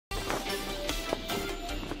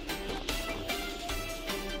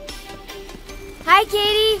Hi,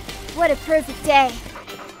 Katie. What a perfect day.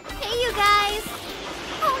 Hey, you guys.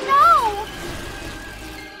 Oh, no.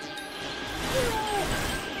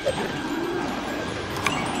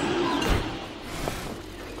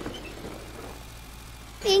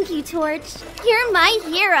 Thank you, Torch. You're my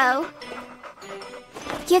hero.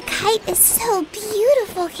 Your kite is so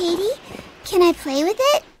beautiful, Katie. Can I play with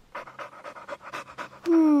it?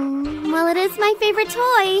 Well, it is my favorite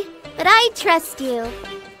toy, but I trust you.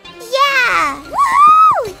 Yeah!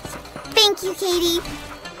 Woohoo! Thank you, Katie.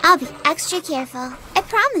 I'll be extra careful, I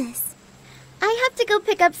promise. I have to go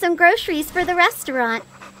pick up some groceries for the restaurant.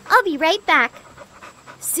 I'll be right back.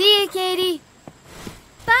 See you, Katie.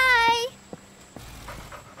 Bye!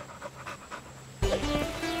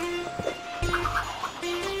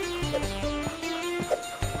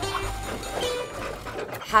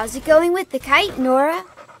 How's it going with the kite, Nora?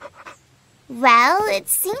 Well, it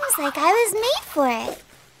seems like I was made for it.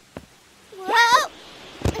 Whoa!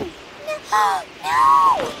 No!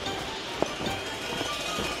 No!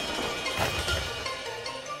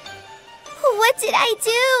 What did I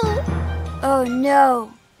do? Oh,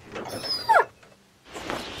 no.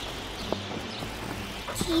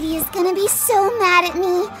 Katie is gonna be so mad at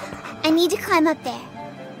me. I need to climb up there.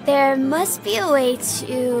 There must be a way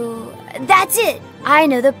to... That's it! I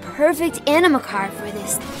know the perfect AnimaCar for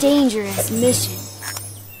this dangerous mission.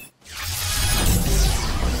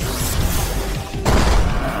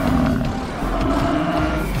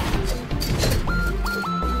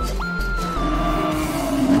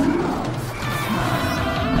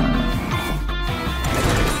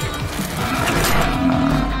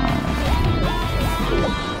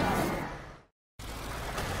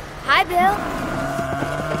 Hi, Bill.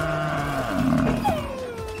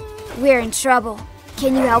 We're in trouble.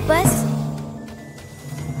 Can you help us?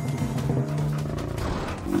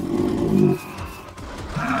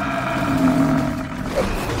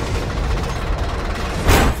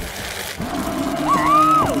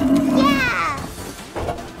 Yeah!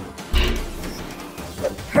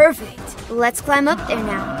 Perfect. Let's climb up there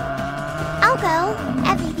now. I'll go.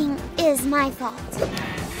 Everything is my fault.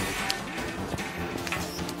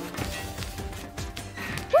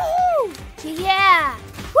 Woo! Yeah!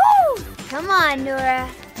 Woo! Come on, Nora.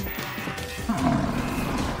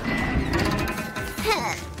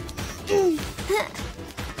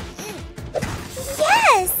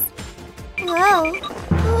 Yes! Whoa. Ooh.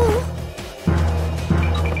 I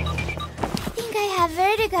think I have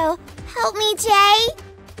vertigo. Help me, Jay.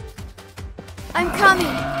 I'm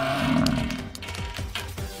coming.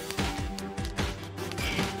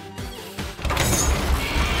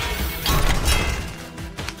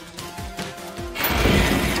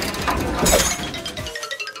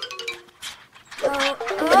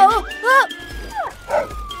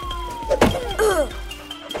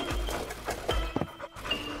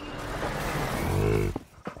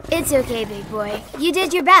 It's okay, big boy. You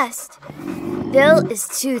did your best. Bill is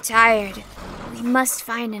too tired. We must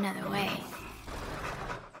find another way.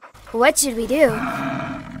 What should we do?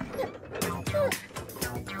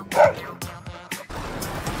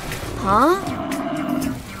 Huh?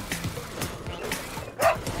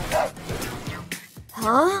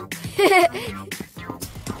 Huh?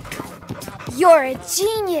 You're a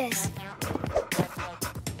genius!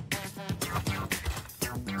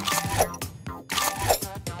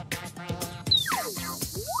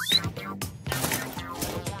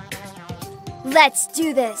 Let's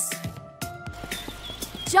do this!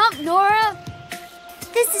 Jump, Nora!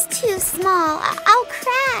 This is too small. I'll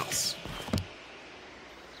crash.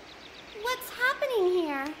 What's happening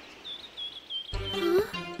here? Huh?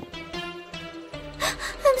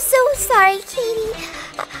 I'm so sorry, Katie.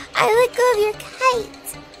 I let go of your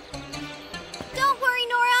kite. Don't worry,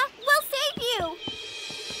 Nora. We'll save you.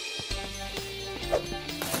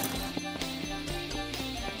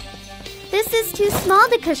 This is too small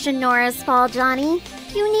to cushion Nora's fall, Johnny.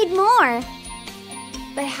 You need more.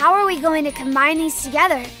 But how are we going to combine these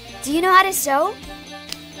together? Do you know how to sew?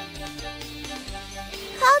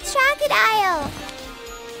 Call Crocodile.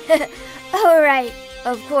 Oh, right.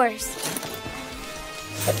 Of course.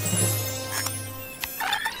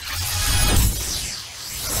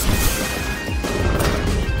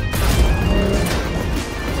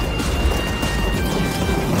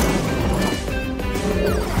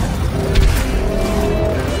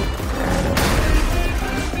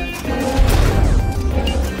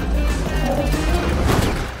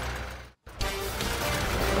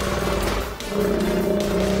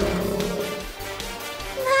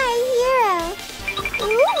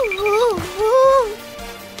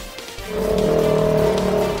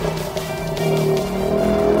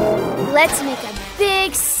 Let's make a big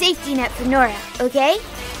big safety net for Nora, okay?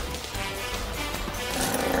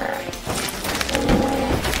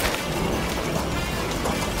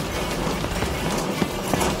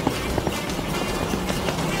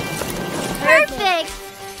 Perfect!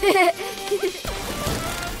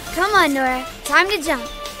 Come on, Nora. Time to jump.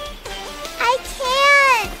 I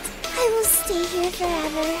can't! I will stay here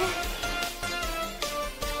forever.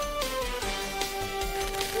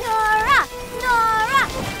 Nora! Nora!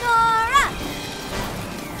 Nora!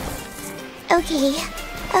 Okay.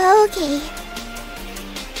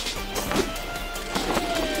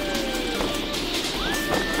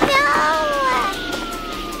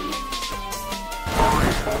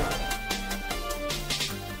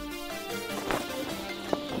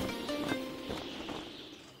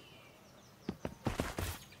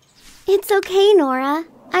 It's okay, Nora.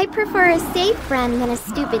 I prefer a safe friend than a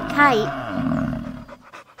stupid kite.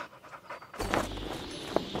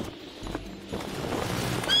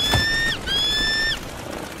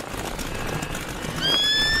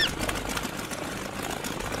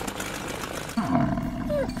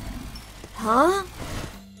 Huh?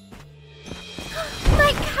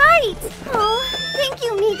 My kite! Oh, thank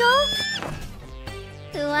you, Meagle.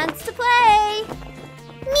 Who wants to play?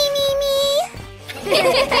 Me.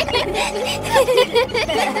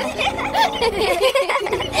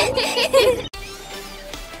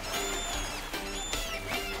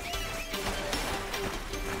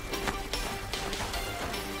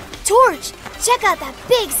 Torch, check out that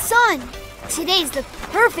big sun. Today's the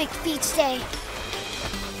perfect beach day.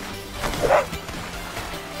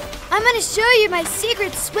 I'm gonna show you my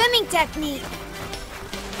secret swimming technique.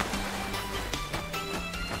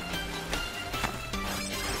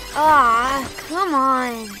 Aw, come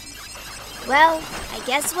on. Well, I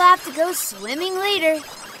guess we'll have to go swimming later.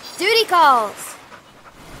 Duty calls.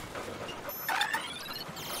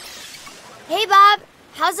 Hey, Bob.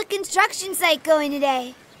 How's the construction site going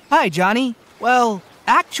today? Hi, Johnny. Well,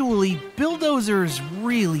 actually, BULLDOZER's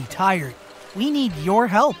really tired. We need your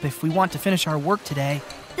help if we want to finish our work today.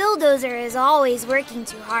 BULLDOZER is always working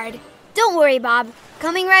too hard. Don't worry, Bob.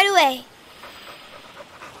 Coming right away.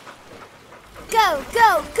 Go,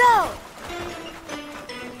 go, go!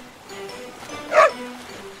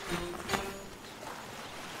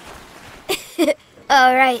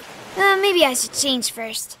 All right. Maybe I should change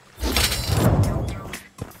first.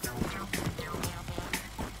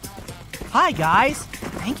 Hi, guys.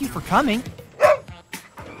 Thank you for coming.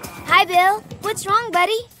 Hi, Bill. What's wrong,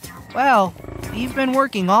 buddy? Well, we've been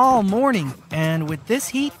working all morning, and with this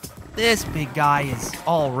heat, this big guy is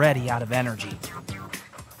already out of energy.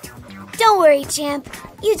 Don't worry, champ.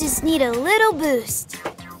 You just need a little boost.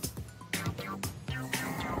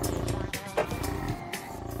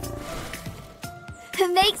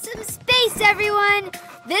 Make some space, everyone.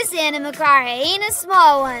 This AnimaCar ain't a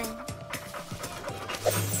small one.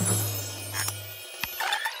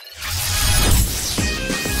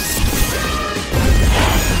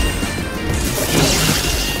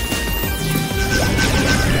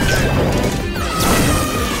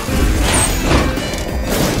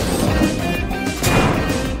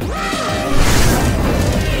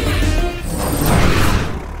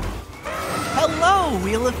 Hello,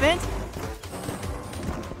 Wheelefant.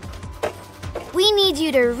 We need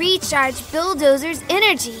you to recharge BULLDOZER's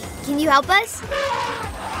energy. Can you help us?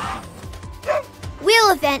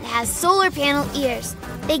 Wheelefant has solar panel ears.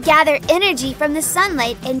 They gather energy from the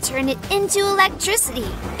sunlight and turn it into electricity.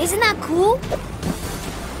 Isn't that cool?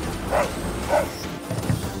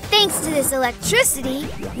 Thanks to this electricity,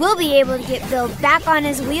 we'll be able to get Bill back on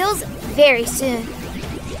his wheels very soon.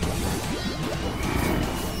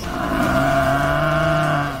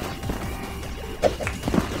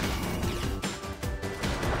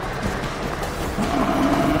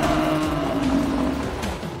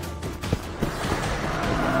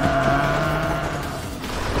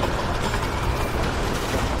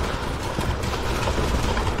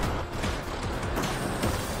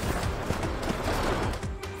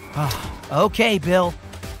 Okay, Bill.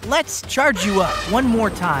 Let's charge you up one more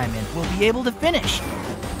time and we'll be able to finish.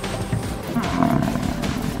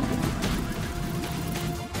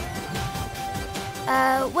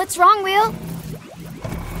 What's wrong, Wheel?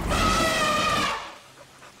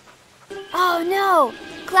 Oh no!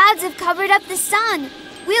 Clouds have covered up the sun.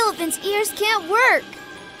 Wheelefant's ears can't work.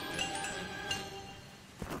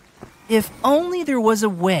 If only there was a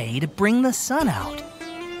way to bring the sun out.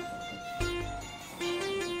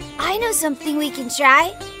 I know something we can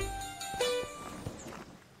try.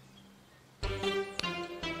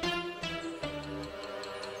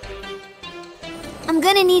 I'm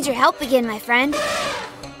gonna need your help again, my friend.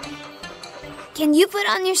 Can you put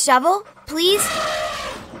on your shovel, please?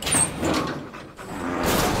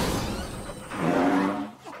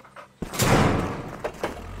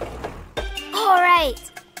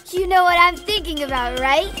 thinking about,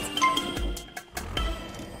 right?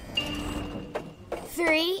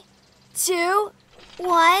 3, 2,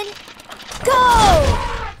 1, go!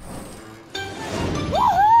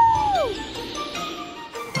 Woohoo!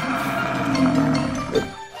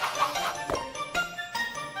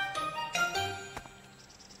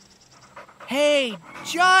 Hey,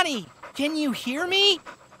 Johnny, can you hear me?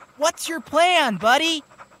 What's your plan, buddy?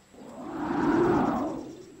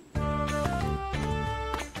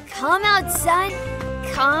 Come out, son.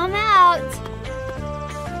 Come out.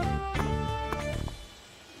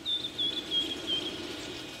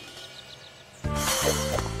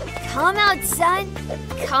 Come out, son.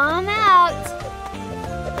 Come out.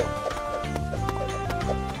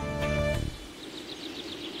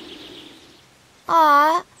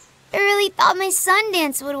 Aw, I really thought my sun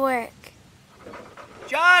dance would work.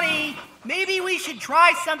 Johnny, maybe we should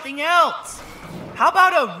try something else. How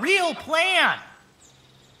about a real plan?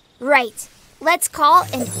 Right. Let's call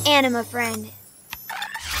an anima friend.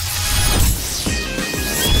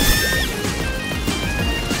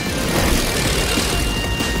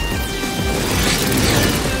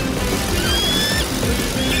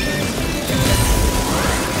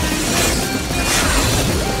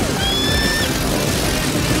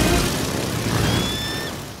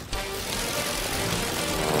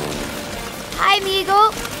 Hi,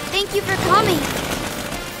 Meagle. Thank you for coming.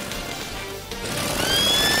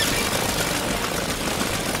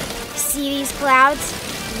 See these clouds?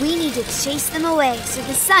 We need to chase them away so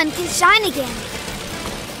the sun can shine again.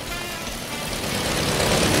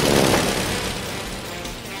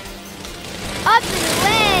 Up and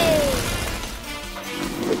away!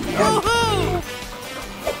 Woohoo!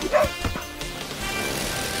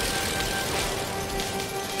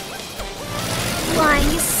 Flying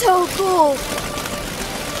is so cool.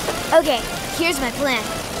 Okay, here's my plan.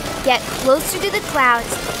 Get closer to the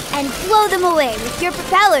clouds and blow them away with your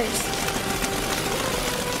propellers.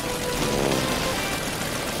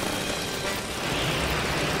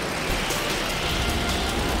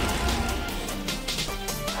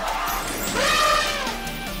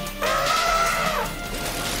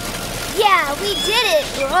 Yeah, we did it!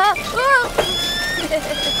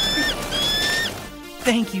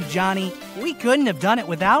 Thank you, Johnny. We couldn't have done it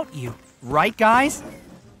without you. Right, guys?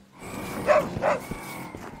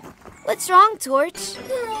 What's wrong, Torch?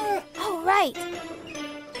 Oh, right.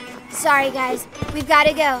 Sorry, guys. We've got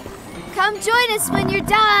to go. Come join us when you're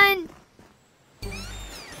done.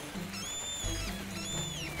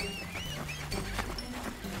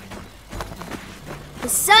 The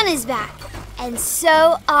sun is back, and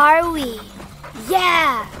so are we.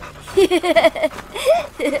 Yeah! Skippy-doo!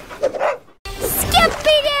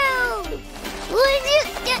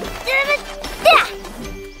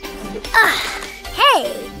 Hey!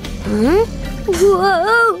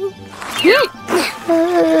 Whoa!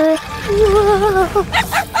 Whoa!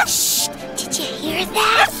 Shh! Did you hear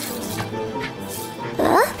that?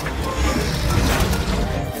 Huh?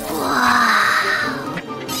 Wow!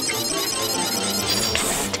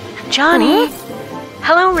 Psst. Johnny?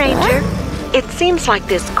 Hello, Ranger. It seems like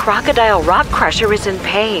this crocodile rock crusher is in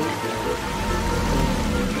pain.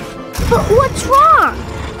 But what's wrong?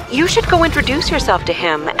 You should go introduce yourself to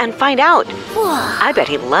him and find out. Whoa. I bet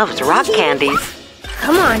he loves rock candies.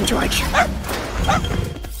 Come on, George.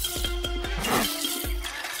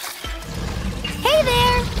 Hey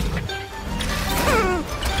there!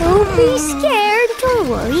 Don't be scared. Don't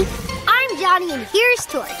worry. I'm Johnny and here's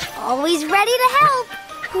Torch. Always ready to help.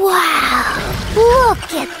 Wow!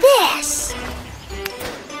 Look at this!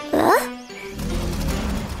 Huh?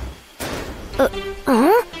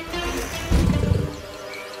 Huh?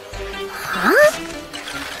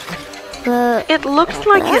 It looks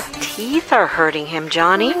like his teeth are hurting him,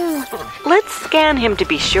 Johnny. Let's scan him to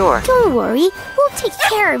be sure. Don't worry. We'll take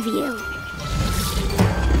care of you.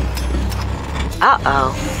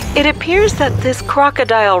 Uh-oh. It appears that this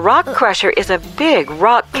crocodile rock crusher is a big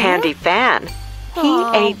rock candy fan. He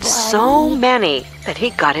ate so many that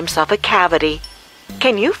he got himself a cavity.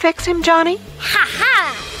 Can you fix him, Johnny?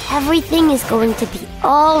 Ha-ha! Everything is going to be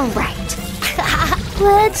all right.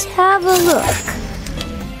 Let's have a look.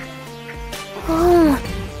 Oh,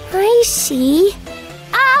 I see.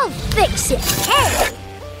 I'll fix it. Hey!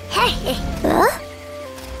 Hey! Huh?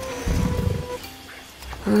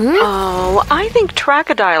 Oh, I think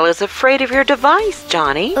Crocodile is afraid of your device,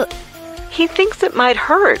 Johnny. He thinks it might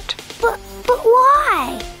hurt. But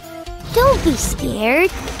why? Don't be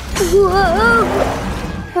scared. Whoa!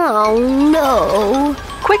 Oh, no.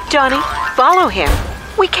 Quick, Johnny, follow him.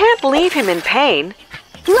 We can't leave him in pain.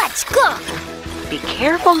 Let's go. Be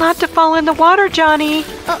careful not to fall in the water, Johnny.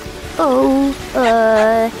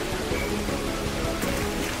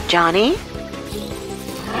 Johnny.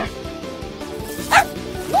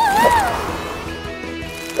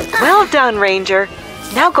 Well done, Ranger.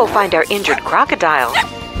 Now go find our injured crocodile.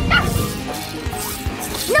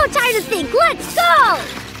 No time to think. Let's go!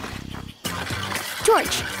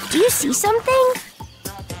 George, do you see something?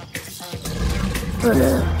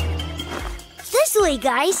 This way,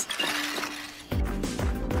 guys.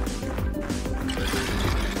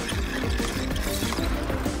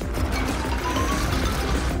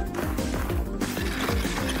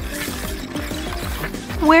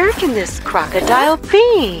 Where can this crocodile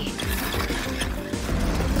be?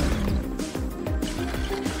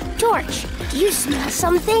 George, do you smell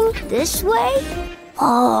something? This way?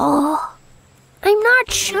 Oh, I'm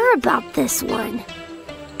not sure about this one.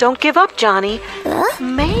 Don't give up, Johnny. Huh?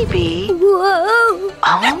 Maybe. Whoa!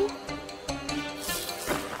 Oh?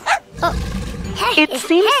 Hey, It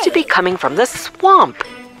seems hey. to be coming from the swamp.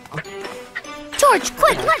 George,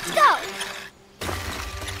 quick, let's go!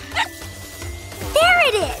 There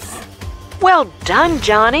it is! Well done,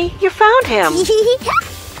 Johnny. You found him.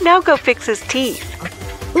 Now go fix his teeth.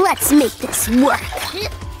 Let's make this work.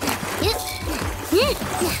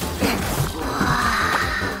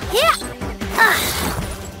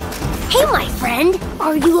 Hey, my friend,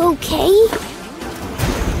 are you okay?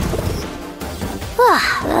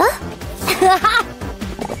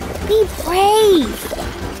 Be brave.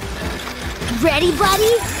 Ready,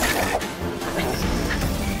 buddy?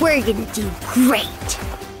 We're gonna do great.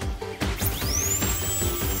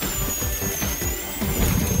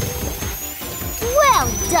 Well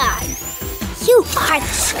done. You are the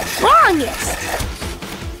strongest.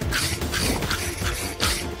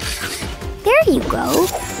 There you go.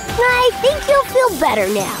 I think you'll feel better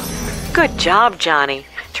now. Good job, Johnny.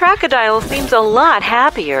 Crocodile seems a lot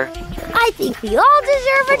happier. I think we all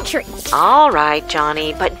deserve a treat. All right,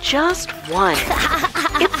 Johnny, but just one.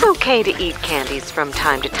 It's okay to eat candies from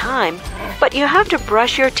time to time, but you have to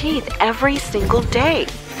brush your teeth every single day.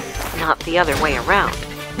 Not the other way around.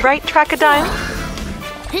 Right, Crocodile?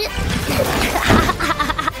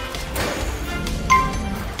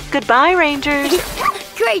 Goodbye, Rangers.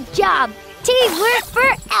 Great job. Teamwork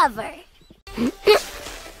forever.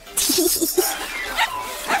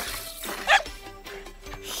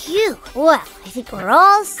 Phew. Well, I think we're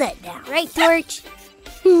all set now. Right, Torch?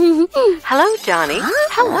 Hello, Johnny. Huh?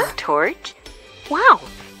 Hello, Torch. Wow,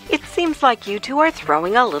 it seems like you two are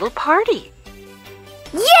throwing a little party.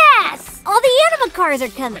 Yes! All the AnimaCars are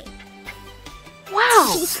coming.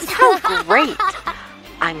 Wow, how great.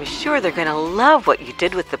 I'm sure they're going to love what you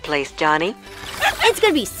did with the place, Johnny. It's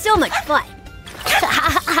going to be so much fun.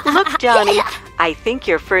 Look, Johnny, I think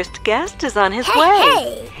your first guest is on his way.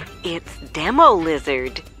 Hey! It's Demo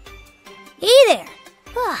Lizard. Hey there.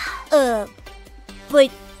 But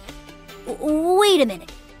wait a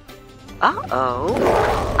minute.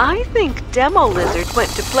 Uh-oh. I think Demo Lizard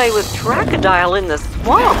went to play with Crocodile in the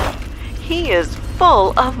swamp. He is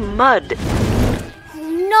full of mud.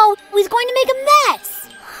 No, he's going to make a mess.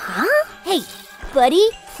 Huh? Hey, buddy,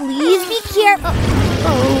 please be careful.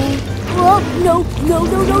 Oh, no.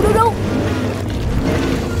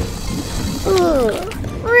 Ugh,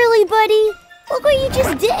 really, buddy? Look what you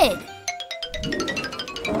just did.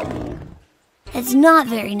 That's not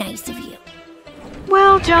very nice of you.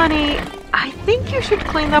 Well, Johnny, I think you should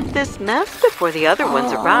clean up this mess before the other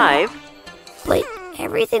ones arrive. But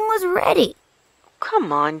everything was ready.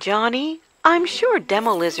 Come on, Johnny. I'm sure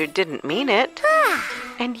Demo Lizard didn't mean it.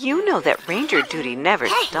 And you know that ranger duty never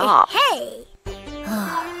stops. Hey!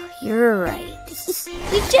 You're right.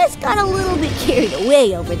 We just got a little bit carried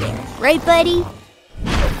away over there. Right, buddy?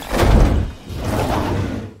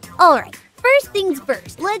 All right. First things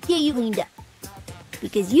first. Let's get you cleaned up.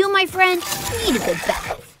 Because you, my friend, need a good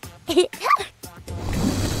bath.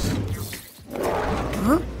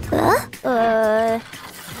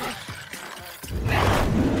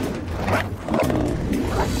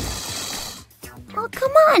 Oh,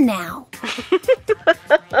 come on now.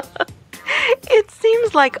 It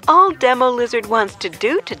seems like all Demo Lizard wants to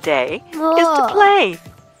do today is to play.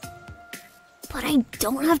 But I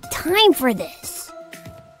don't have time for this.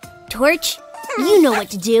 Torch, you know what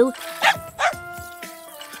to do.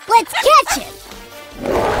 Let's catch him!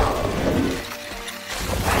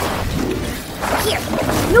 Here!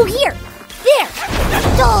 No, here! There!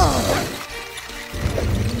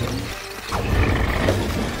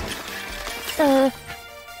 Oh.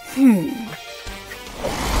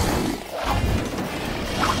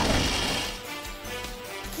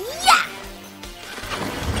 Yeah!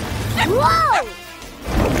 Whoa!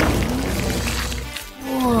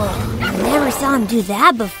 Whoa, I never saw him do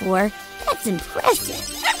that before. That's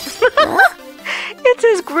impressive. Huh? It's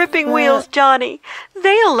his gripping wheels, Johnny.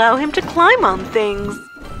 They allow him to climb on things.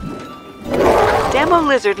 Demo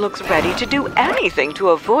Lizard looks ready to do anything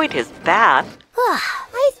to avoid his bath.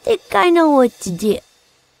 I think I know what to do.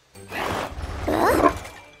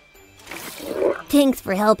 Thanks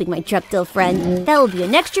for helping, my Trucktail friend. That will be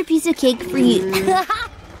an extra piece of cake for you.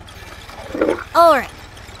 All right.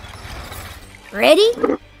 Ready?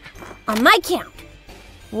 On my count.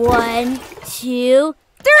 1, 2,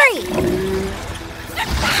 3.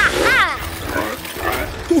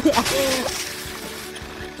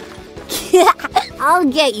 I'll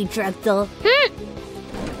get you, Trucktail.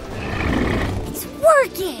 It's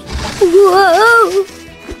working. Whoa.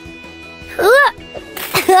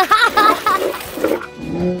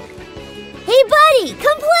 Hey, buddy,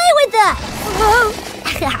 come play with us.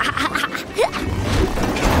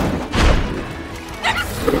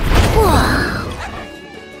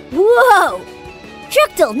 Whoa!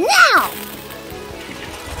 Trucktail, now!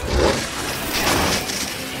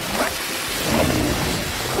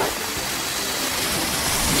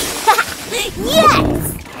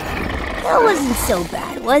 Yes! That wasn't so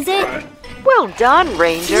bad, was it? Well done,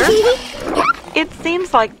 Ranger. It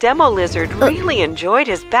seems like Demo Lizard really enjoyed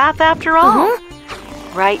his bath after all.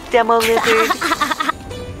 Right, Demo Lizard?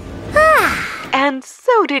 And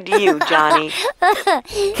so did you, Johnny.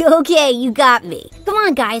 Okay, you got me. Come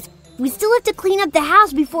on, guys. We still have to clean up the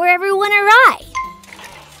house before everyone arrives.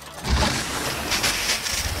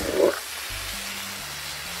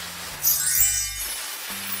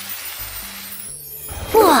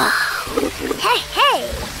 Whoa! Hey, hey!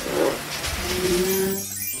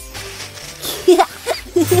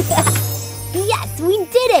 Yes, we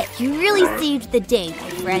did it! You really saved the day, my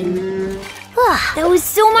friend. That was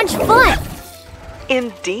so much fun!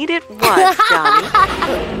 Indeed it was, Johnny.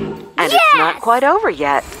 And it's not quite over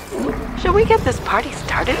yet. Shall we get this party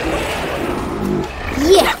started?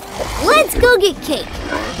 Yeah, let's go get cake.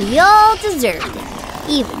 We all deserved it.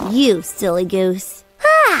 Even you, silly goose.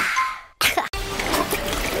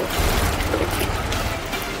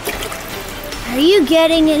 Are you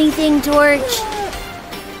getting anything, Torch?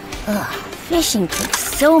 Fishing takes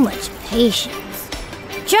so much patience.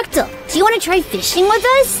 Trucktail, do you want to try fishing with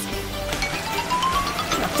us?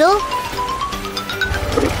 Trucktail?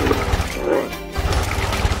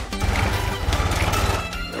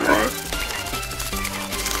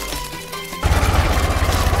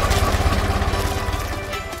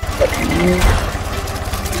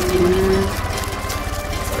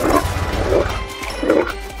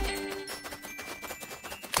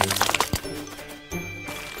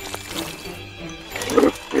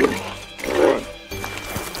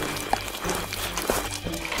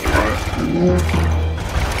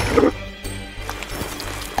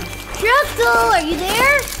 Trucktail, are you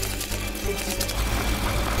there?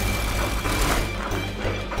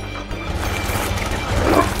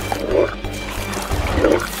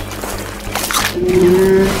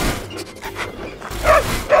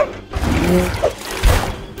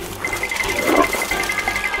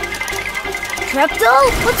 Trucktail,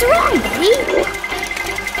 what's wrong, buddy?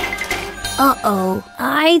 Uh-oh,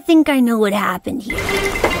 I think I know what happened here.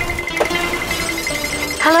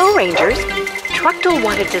 Hello, Rangers. Trucktail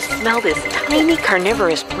wanted to smell this tiny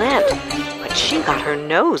carnivorous plant, but she got her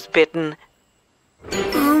nose bitten.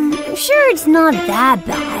 I'm sure it's not that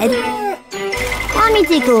bad. Let me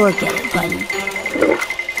take a look at it, buddy.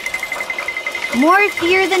 More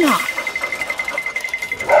fear than hawk.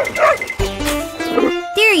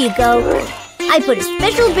 There you go. I put a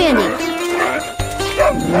special band-aid.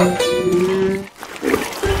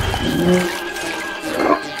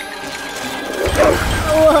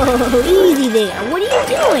 Whoa, easy there. What are you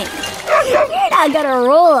doing? You're not gonna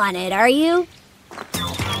roll on it, are you?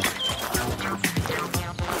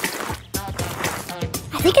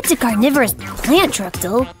 I think it's a carnivorous plant,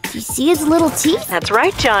 Trucktail. Do you see its little teeth? That's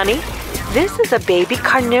right, Johnny. This is a baby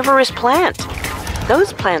carnivorous plant.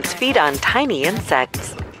 Those plants feed on tiny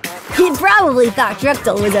insects. He probably thought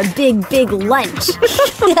Trucktail was a big, big lunch.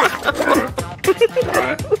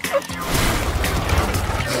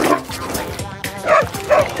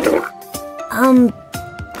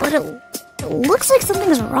 But it looks like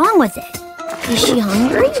something's wrong with it. Is she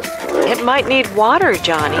hungry? It might need water,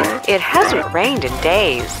 Johnny. It hasn't rained in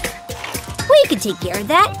days. We can take care of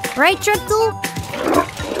that, right, Trucktail?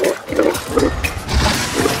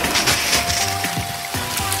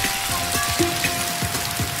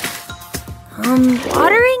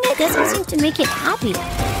 Watering it doesn't seem to make it happy.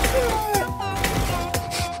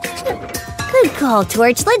 Good call,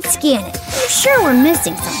 Torch. Let's scan it. I'm sure we're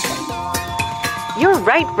missing something. You're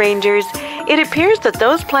right, Rangers. It appears that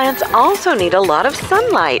those plants also need a lot of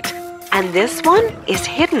sunlight. And this one is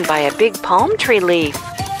hidden by a big palm tree leaf.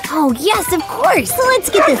 Oh, yes, of course. So let's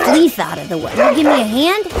get this leaf out of the way. Will you give me a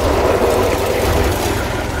hand?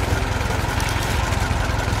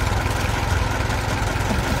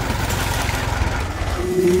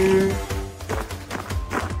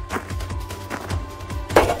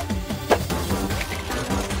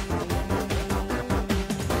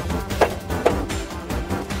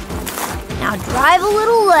 Now drive a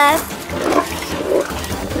little left.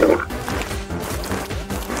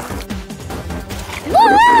 Woo!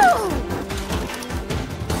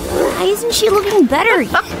 Why isn't she looking better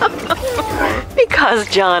yet? Because,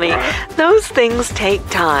 Johnny, those things take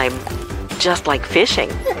time. Just like fishing.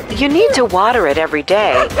 You need to water it every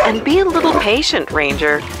day and be a little patient,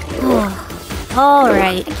 Ranger. All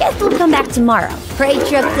right, I guess we'll come back tomorrow. Right,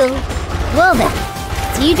 Truckle? Well then,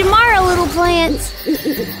 see you tomorrow, little plants.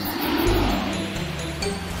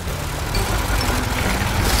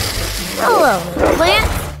 Hello, little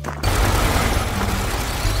plants.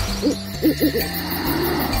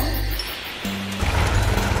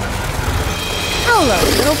 Hello,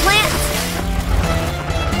 little plants.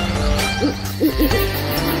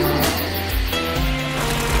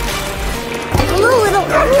 Hello, little...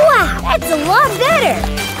 Wow, that's a lot better.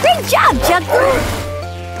 Great job, Chuckle.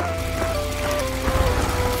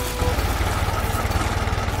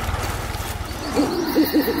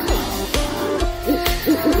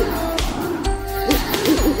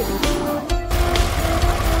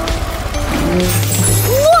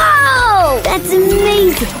 Whoa! That's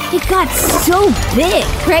amazing. It got so big.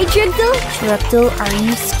 Right, Truckle? Truckle, are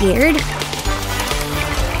you scared?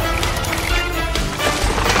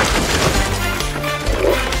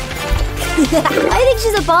 I think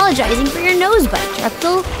she's apologizing for your nose bite,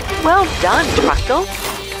 Truckle. Well done, Truckle.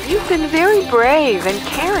 You've been very brave and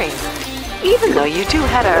caring, even though you two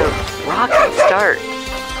had a rocky start.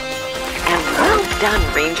 And well done,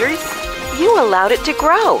 Rangers. You allowed it to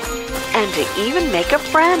grow and to even make a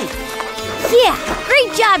friend. Yeah,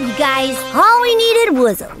 great job, you guys. All we needed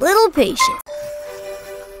was a little patience.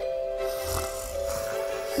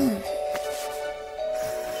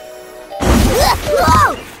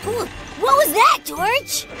 Whoa! What was that,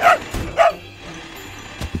 George?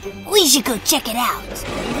 We should go check it out.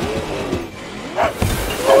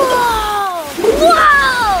 Whoa!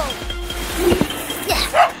 Whoa!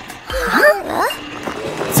 Huh?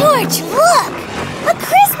 George, look! A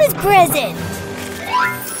Christmas present!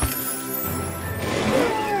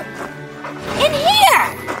 In here!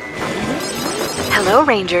 Hello,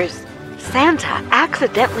 Rangers. Santa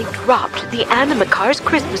accidentally dropped the AnimaCars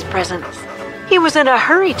Christmas presents. He was in a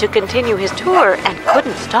hurry to continue his tour and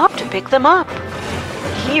couldn't stop to pick them up.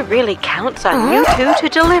 He really counts on you two to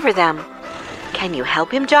deliver them. Can you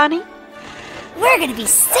help him, Johnny? We're gonna be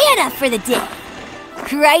Santa for the day.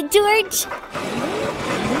 Right, George?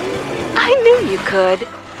 I knew you could.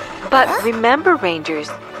 But remember, Rangers,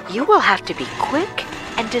 you will have to be quick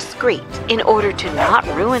and discreet in order to not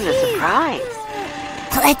ruin the surprise.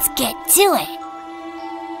 Let's get to it.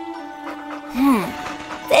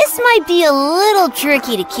 This might be a little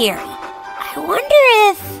tricky to carry. I wonder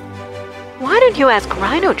if... Why don't you ask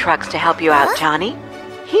Rhino Trucks to help you out, Johnny?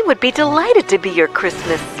 He would be delighted to be your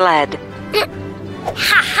Christmas sled.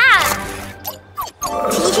 Ha-ha!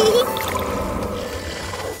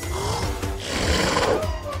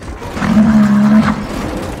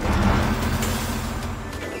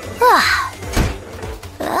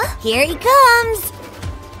 Here he comes!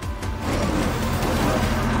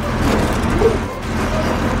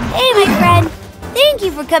 Hey, my friend! Thank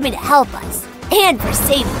you for coming to help us, and for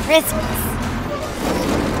saving Christmas.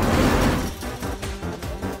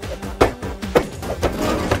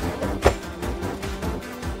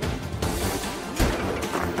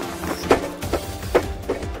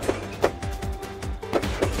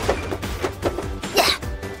 Yeah,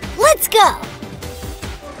 let's go!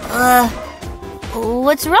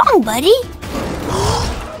 What's wrong, buddy?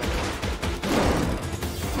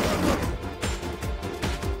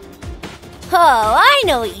 Oh, I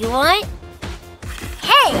know what you want.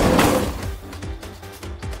 Hey!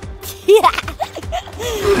 Yeah!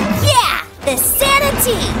 The Santa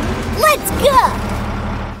team! Let's go!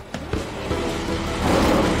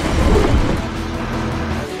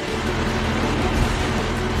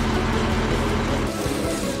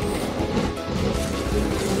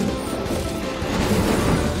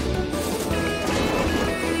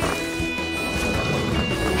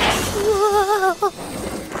 Whoa!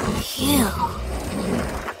 Phew.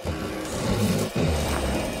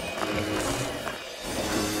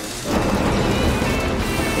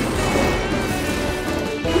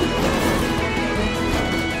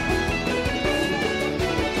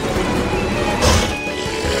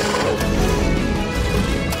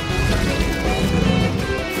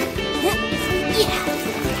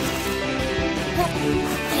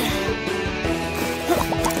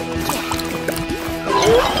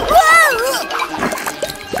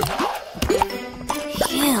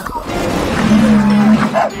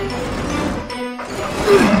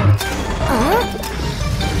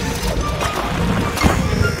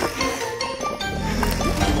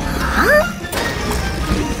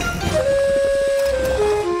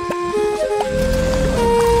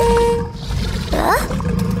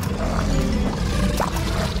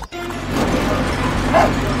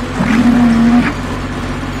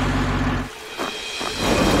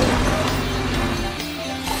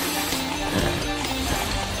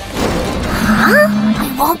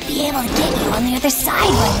 I won't be able to get you on the other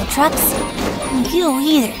side, Rhino Trucks. And you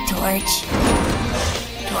either, Torch.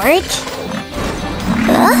 Torch?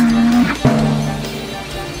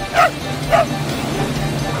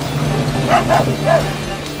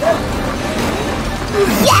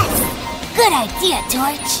 Yes! Good idea,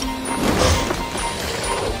 Torch.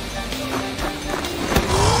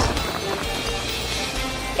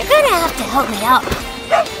 You're gonna have to help me out.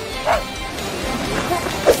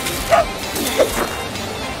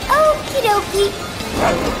 Okie dokie.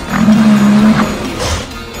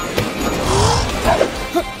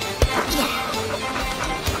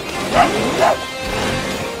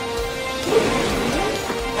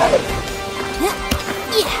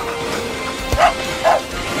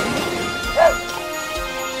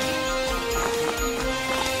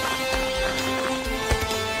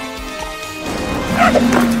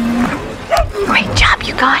 Great job,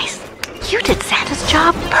 you guys. You did Santa's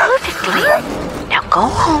job perfectly. Now go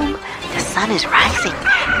home. The sun is rising,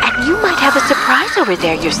 and you might have a surprise over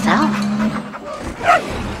there yourself.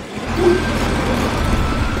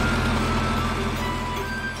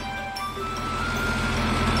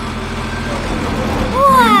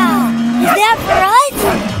 Wow! Is that for us?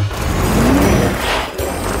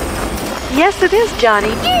 Yes, it is,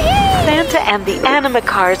 Johnny. Santa and the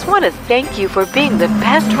AnimaCars want to thank you for being the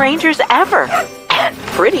best rangers ever. And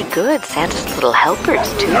pretty good Santa's little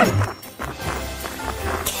helpers, too.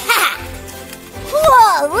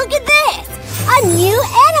 Whoa, look at this! A new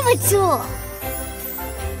anima tool!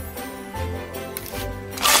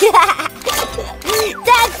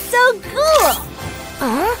 That's so cool!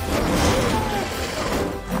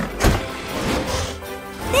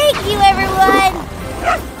 Thank you, everyone!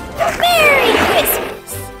 Merry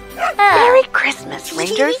Christmas! Merry Christmas,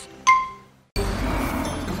 Rangers.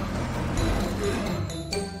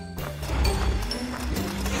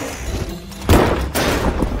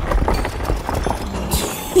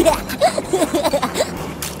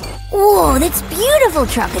 Whoa, that's beautiful,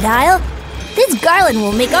 Crocodile! This garland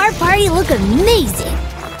will make our party look amazing!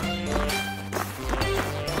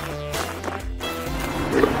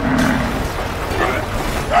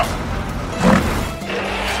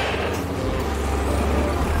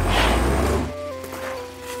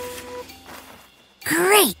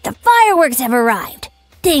 Great! The fireworks have arrived!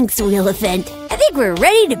 Thanks, Wheelephant. I think we're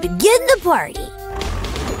ready to begin the party.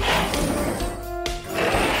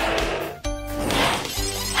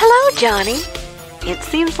 Hello, Johnny. It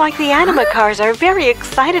seems like the AnimaCars are very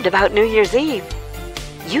excited about New Year's Eve.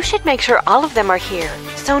 You should make sure all of them are here,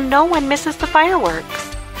 so no one misses the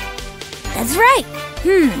fireworks. That's right.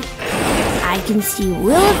 I can see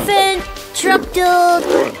Wheelephant, Truckdog,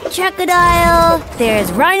 Crocodile,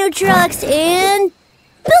 there's Rhino Trucks, and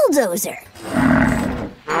BULLDOZER.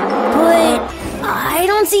 But I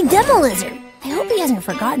don't see BULLDOZER. I hope he hasn't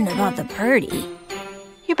forgotten about the party.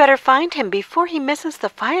 You better find him before he misses the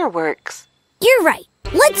fireworks. You're right.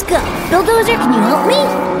 Let's go. BULLDOZER, can you help me?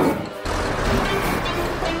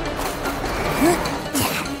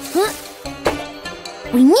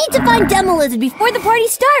 We need to find BULLDOZER before the party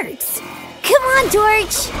starts. Come on,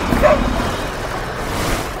 Torch.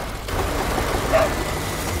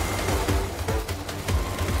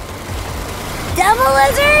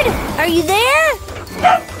 BULLDOZER, are you there?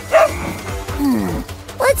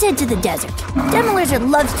 Let's head to the desert. BULLDOZER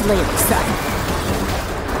loves to lay in the sun.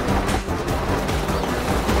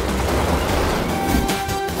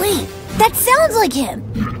 Wait, that sounds like him.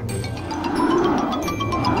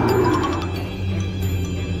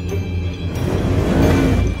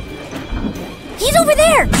 He's over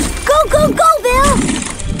there! Go, go, go, Bill!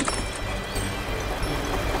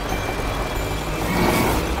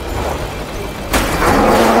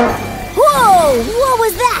 Whoa! What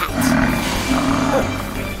was that?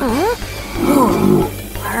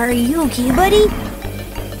 Are you okay, buddy?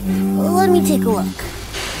 Let me take a look.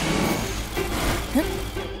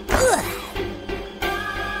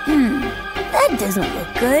 That doesn't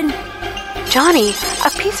look good. Johnny, a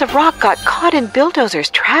piece of rock got caught in BULLDOZER's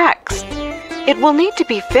tracks. It will need to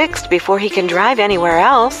be fixed before he can drive anywhere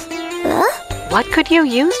else. What could you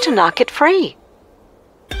use to knock it free?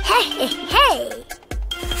 Hey!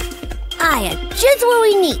 I have just what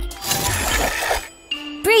we need.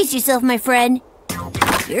 Brace yourself, my friend.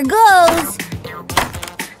 Here goes.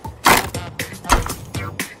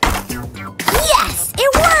 Yes,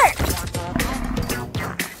 it worked!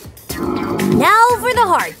 Now for the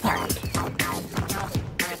hard part.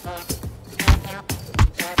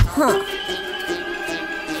 Huh.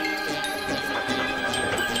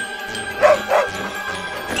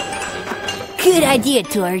 Good idea,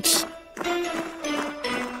 Torch.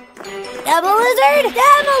 Demo Lizard!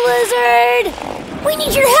 Demo Lizard! We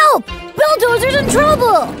need your help! Bulldozer's in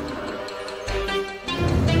trouble!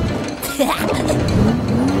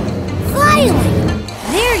 Finally!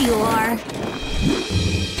 There you are!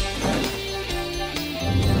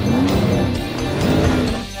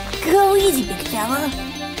 Go easy, big fella.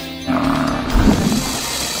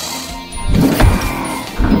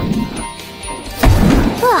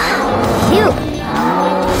 Cute!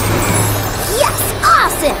 Yes!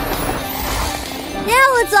 Awesome! Now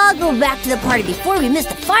let's all go back to the party before we miss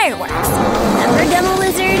the fireworks. Remember, Demo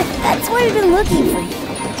Lizard? That's why we've been looking for you.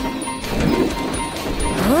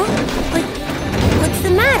 Huh? What's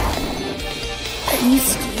the matter? Are you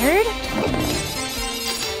scared?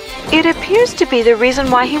 It appears to be the reason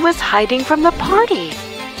why he was hiding from the party.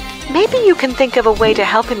 Maybe you can think of a way to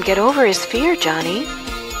help him get over his fear, Johnny.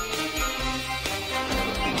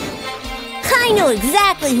 I know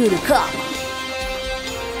exactly who to call.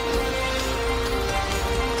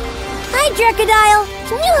 Hi, Crocodile.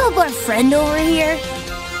 Can you help our friend over here?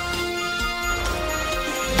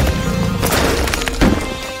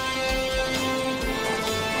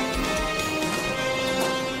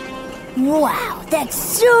 Wow, that's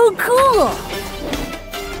so cool!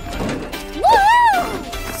 Woohoo!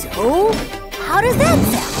 So, how does that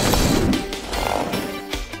sound?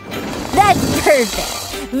 That's perfect!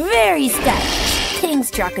 Very stylish. Thanks,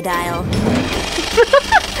 Crocodile.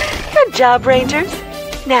 Good job, Rangers.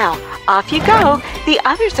 Now, off you go. The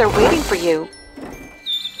others are waiting for you.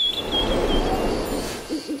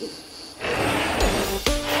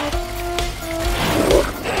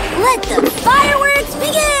 Let the fireworks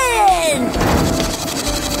begin!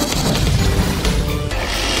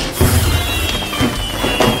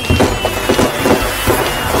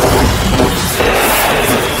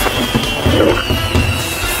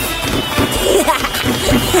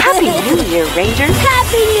 Happy New Year, Rangers.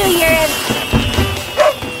 Happy New Year!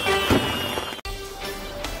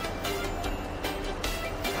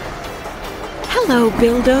 Hello,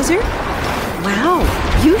 Bulldozer. Wow,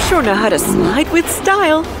 you sure know how to slide with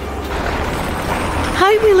style.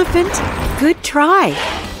 Hi, Wheelephant. Good try.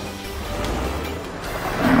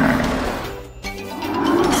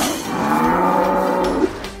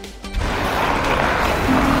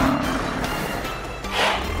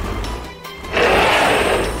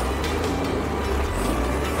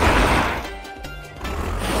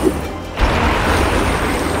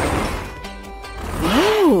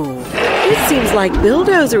 Seems like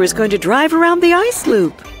Bulldozer is going to drive around the ice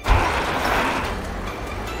loop.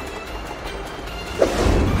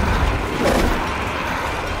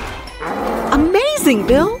 Amazing,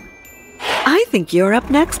 Bill! I think you're up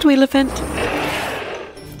next, Wheelephant.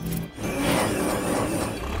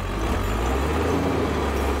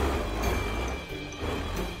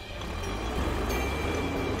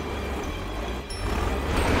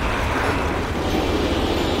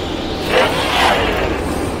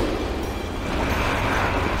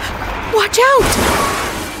 Watch out!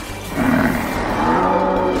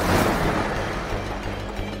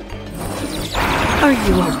 Are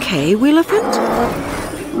you okay, Wheelephant?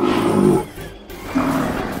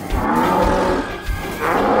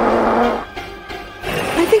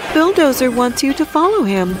 I think Bulldozer wants you to follow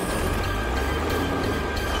him.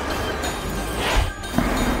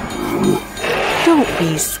 Don't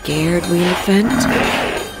be scared, Wheelephant.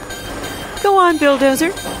 Go on,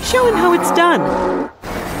 Bulldozer. Show him how it's done.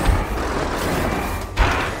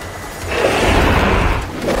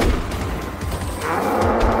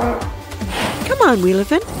 Come on,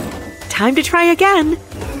 Wheelephant. Time to try again.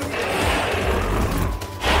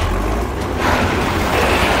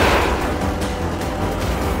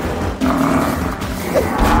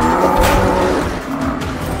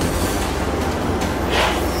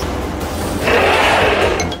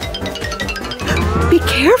 Be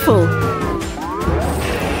careful.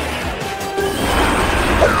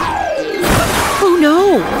 Oh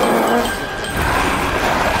no!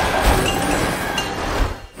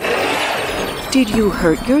 Did you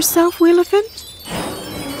hurt yourself, Wheelephant?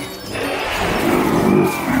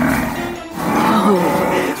 Oh,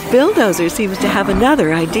 Bulldozer seems to have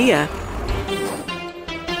another idea.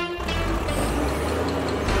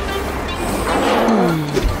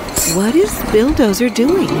 What is BULLDOZER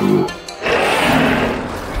doing?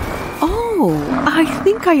 Oh, I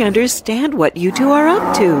think I understand what you two are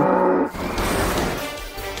up to.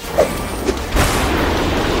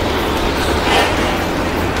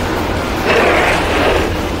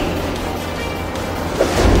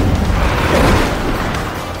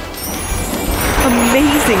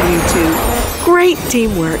 Amazing, you two. Great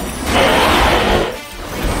teamwork.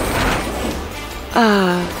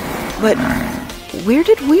 But where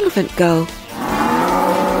did Wheelefant go?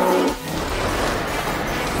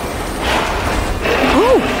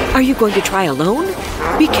 Oh, are you going to try alone?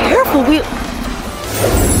 Be careful,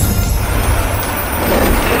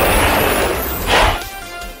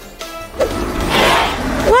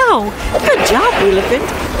 Wow, good job, Wheelefant.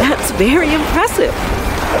 That's very impressive.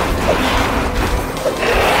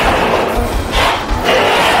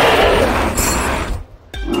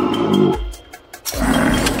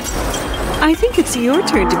 I think it's your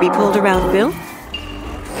turn to be pulled around, Bill.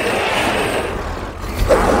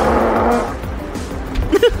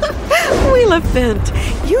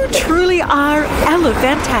 Wheelefant, you truly are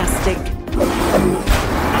elephantastic.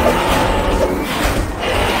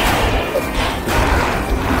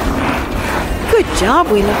 Good job,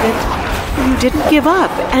 Wheelefant. You didn't give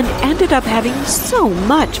up and ended up having so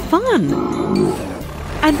much fun.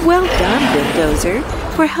 And well done, BULLDOZER,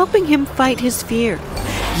 for helping him fight his fear.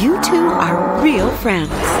 You two are real friends.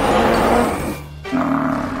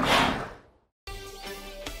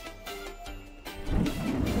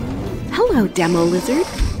 Hello, Demo Lizard.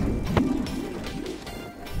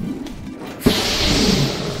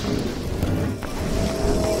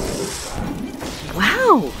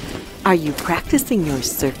 Wow! Are you practicing your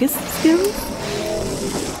circus skills?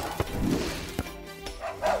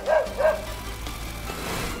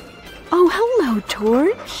 Oh, hello,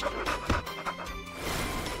 Torch.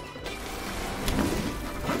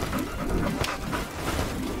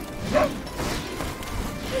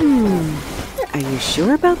 Are you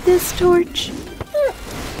sure about this, Torch?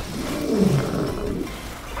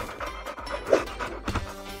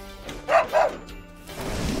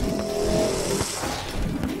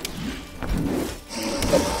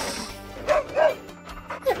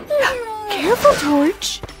 Careful,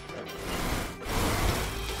 Torch.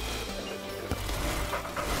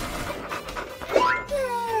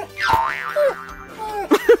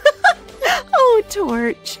 Oh,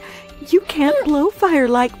 Torch. You can't blow fire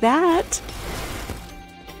like that.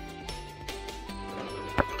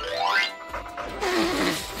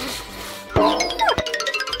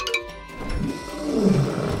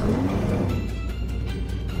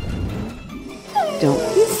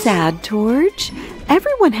 Don't be sad, Torch.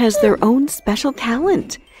 Everyone has their own special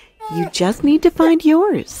talent. You just need to find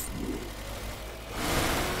yours.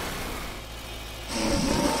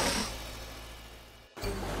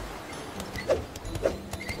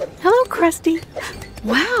 Hello, Krusty.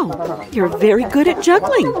 Wow, you're very good at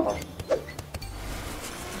juggling.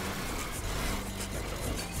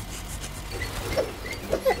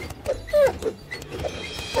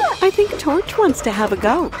 I think Torch wants to have a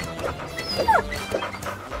go.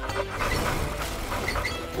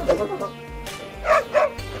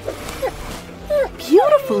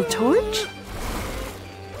 Beautiful, Torch.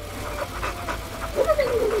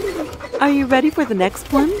 Are you ready for the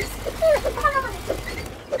next one?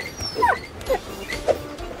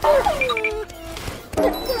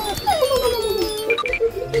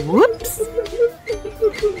 Whoops!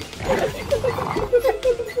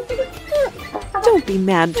 Don't be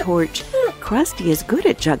mad, Torch. Krusty is good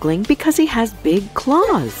at juggling because he has big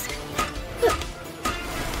claws.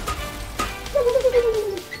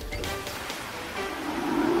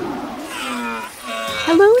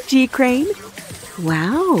 Hello, G-Crane.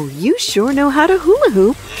 Wow, you sure know how to hula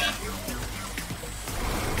hoop.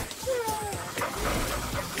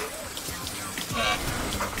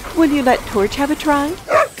 Will you let Torch have a try?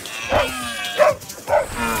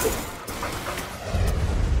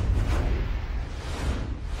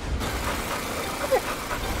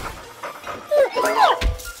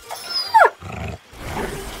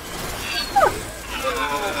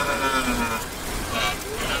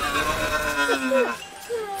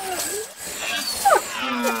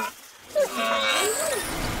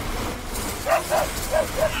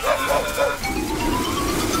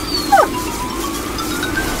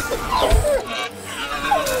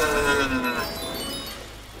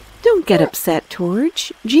 Don't get upset,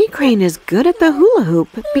 Torch. G-Crane is good at the hula hoop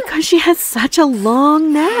because she has such a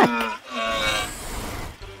long neck.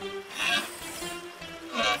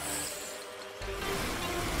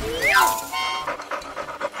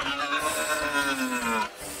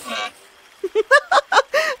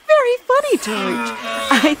 Very funny, Torch.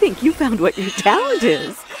 I think you found what your talent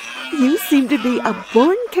is. You seem to be a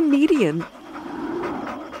born comedian.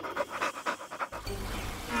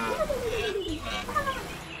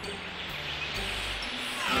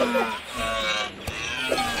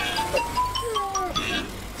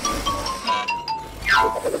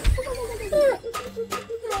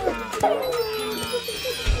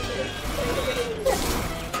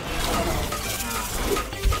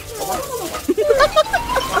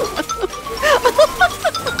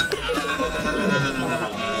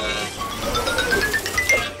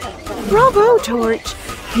 Bravo, Torch!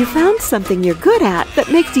 You found something you're good at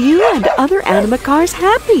that makes you and other AnimaCars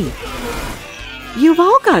happy. You've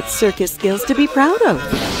all got circus skills to be proud of.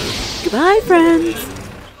 Goodbye, friends.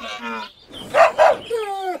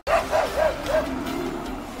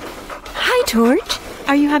 Hi, Torch.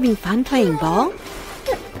 Are you having fun playing ball?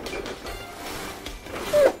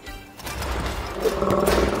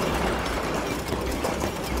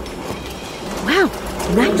 Wow,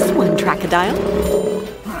 nice one, Crocodile.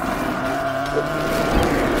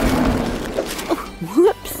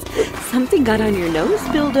 Whoops! Something got on your nose,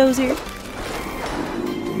 BULLDOZER.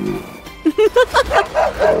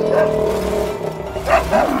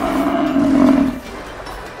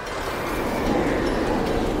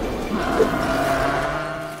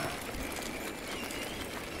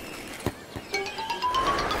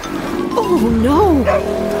 Oh no!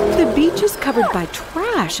 The beach is covered by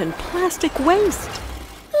trash and plastic waste.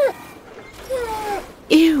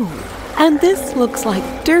 Ew! And this looks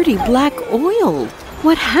like dirty black oil.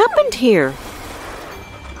 What happened here?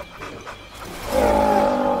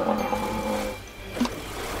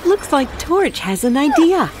 Looks like Torch has an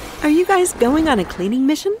idea. Are you guys going on a cleaning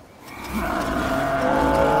mission?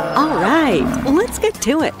 All right, let's get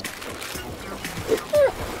to it.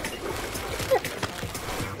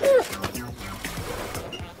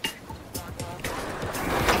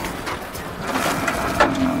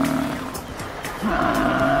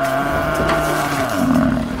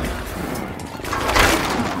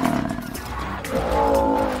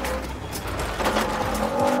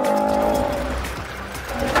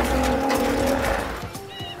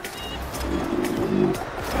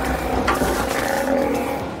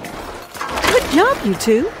 Good job, you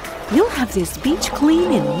two. You'll have this beach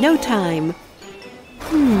clean in no time.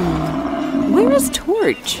 Where is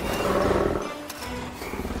Torch?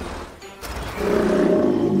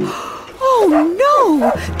 Oh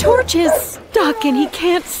no! Torch is stuck and he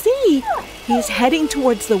can't see. He's heading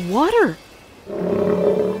towards the water.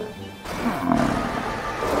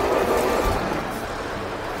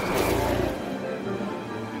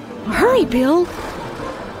 Hurry, Bill!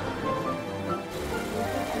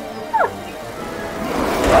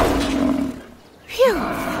 Phew!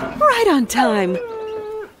 Right on time.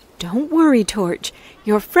 Don't worry, Torch.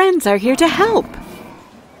 Your friends are here to help.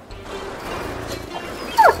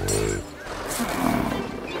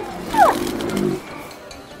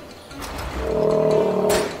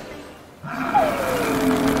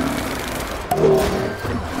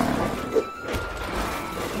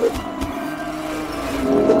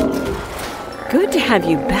 Good to have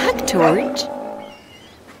you back, Torch.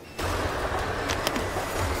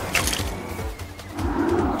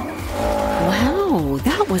 Wow,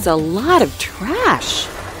 that was a lot of trash.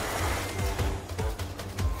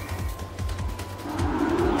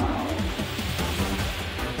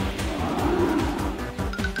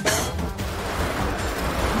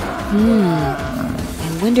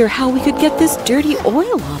 I wonder how we could get this dirty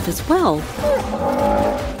oil off as well.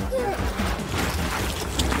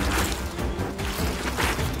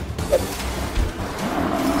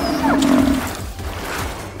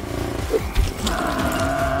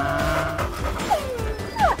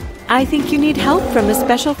 I think you need help from a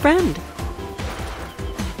special friend.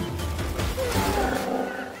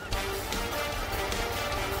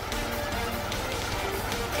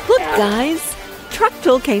 Look, guys,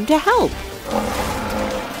 Truckle came to help.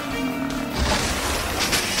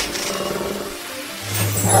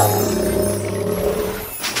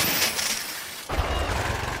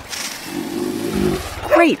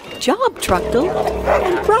 Great job, Truckle.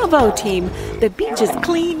 And bravo, team. The beach is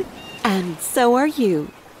clean, and so are you.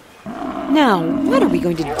 Now, what are we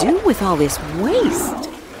going to do with all this waste?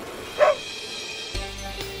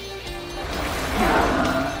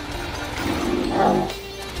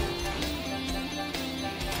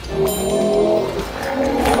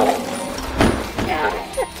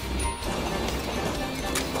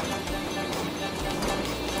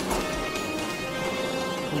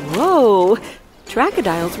 Whoa!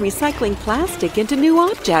 Crocodile's recycling plastic into new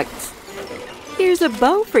objects. Here's a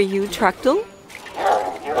bow for you, Truckle.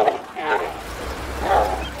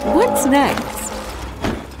 What's next?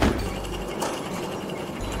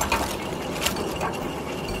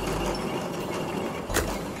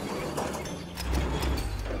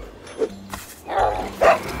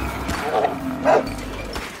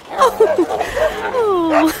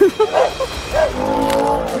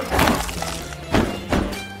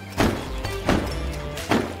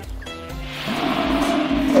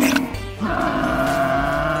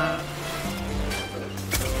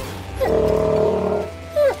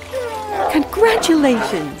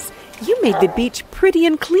 the beach pretty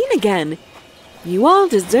and clean again. You all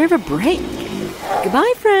deserve a break.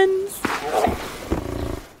 Goodbye, friends.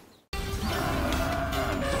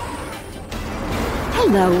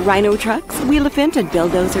 Hello, Rhino Trucks, Wheelephant, and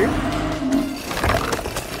Bulldozer.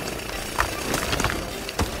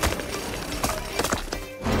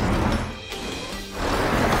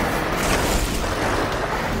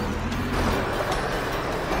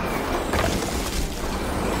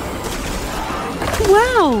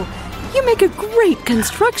 Wow! You make a great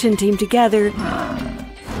construction team together.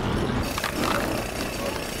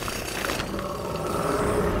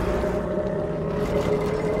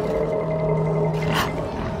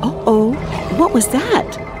 Uh-oh, what was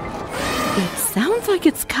that? It sounds like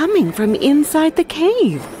it's coming from inside the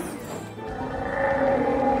cave.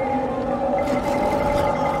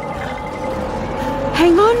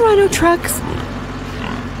 Hang on, Rhino Trucks.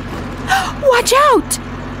 Watch out!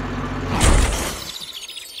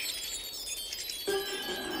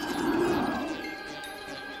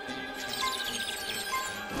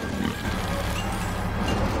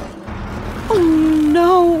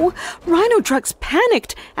 No! Rhino Truck's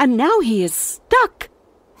panicked, and now he is stuck.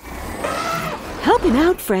 Help him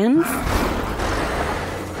out, friends.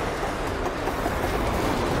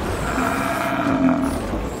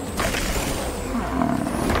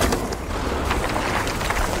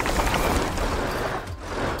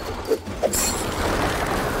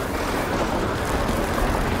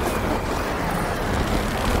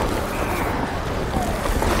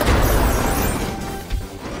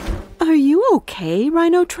 Are you okay,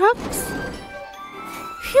 Rhino Trucks?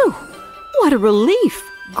 Phew! What a relief!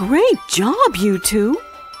 Great job, you two!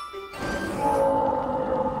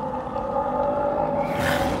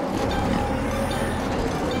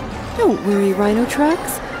 Don't worry, Rhino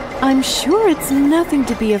Trucks. I'm sure it's nothing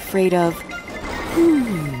to be afraid of.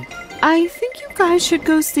 I think you guys should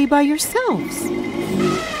go see by yourselves.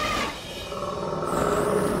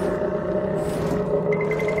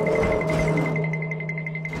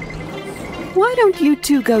 Why don't you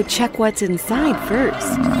two go check what's inside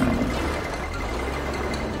first?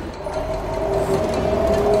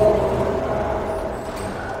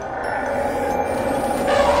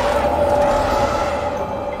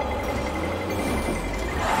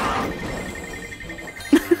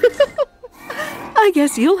 I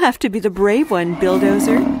guess you'll have to be the brave one,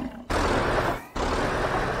 Bulldozer.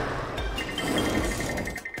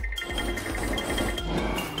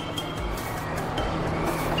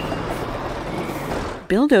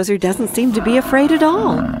 Bulldozer doesn't seem to be afraid at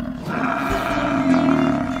all.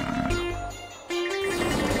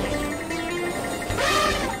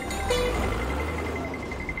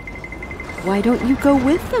 Why don't you go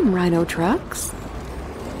with them, Rhino Trucks?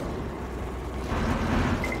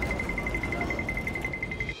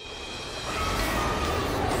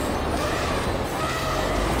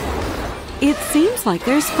 It seems like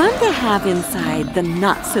there's fun to have inside the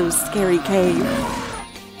not-so-scary cave.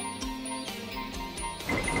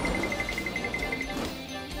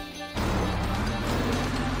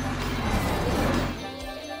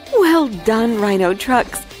 Well done, Rhino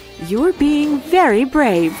Trucks. You're being very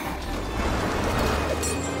brave.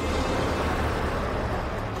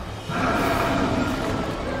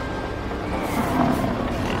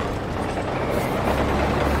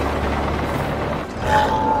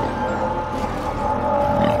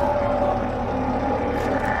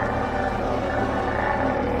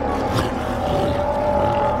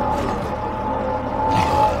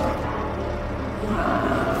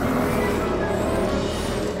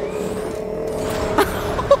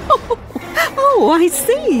 Oh, I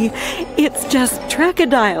see. It's just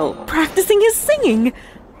Tracodile practicing his singing.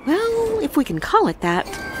 Well, if we can call it that.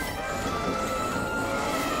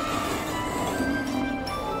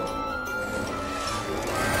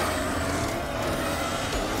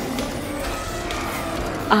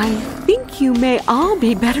 I think you may all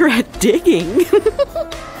be better at digging.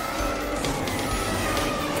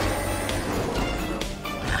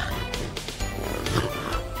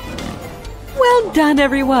 Well done,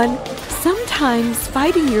 everyone. Sometimes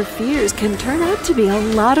fighting your fears can turn out to be a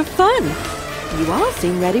lot of fun. You all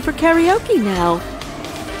seem ready for karaoke now.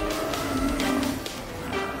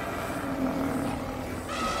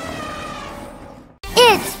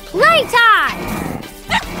 It's playtime!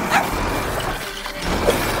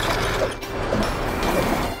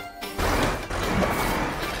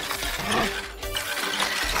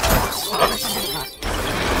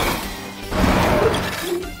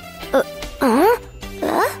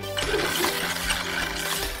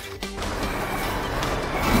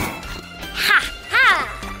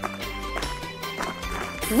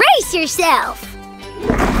 Brace yourself!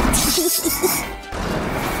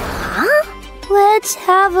 Huh? Let's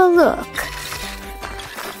have a look.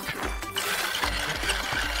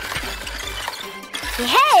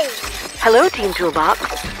 Hey! Hello, Team Toolbox.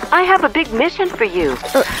 I have a big mission for you.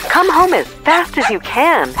 Come home as fast as you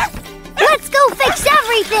can. Let's go fix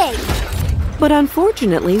everything! But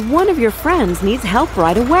unfortunately, one of your friends needs help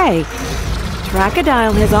right away.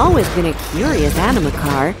 Crocodile has always been a curious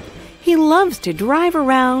AnimaCar. He loves to drive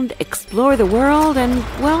around, explore the world, and,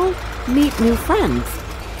 well, meet new friends.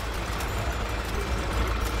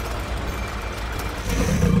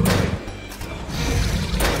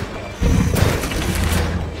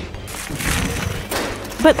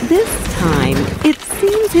 But this time, it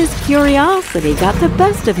seems his curiosity got the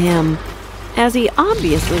best of him, as he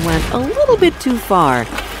obviously went a little bit too far.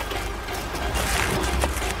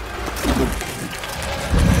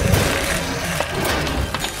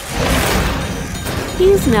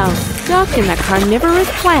 He's now stuck in the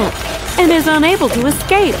carnivorous plant and is unable to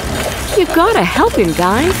escape. You gotta help him,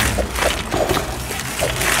 guys.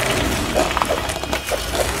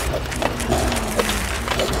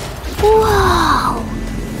 Whoa!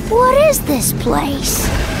 What is this place?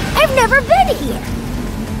 I've never been here.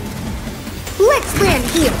 Let's land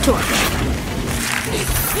here, Torch.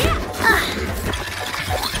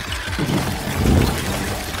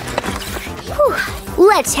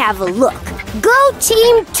 Let's have a look. Go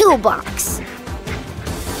Team Toolbox.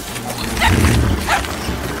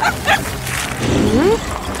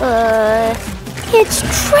 It's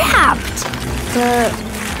trapped.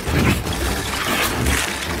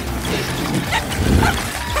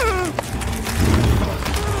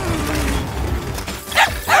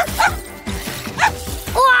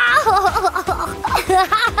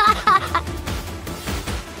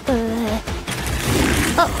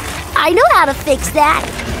 I know how to fix that.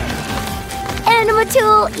 Anima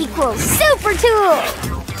tool equals super tool.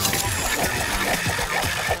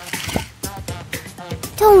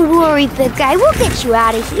 Don't worry, big guy. We'll get you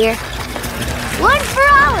out of here. One for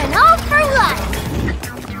all and all for one.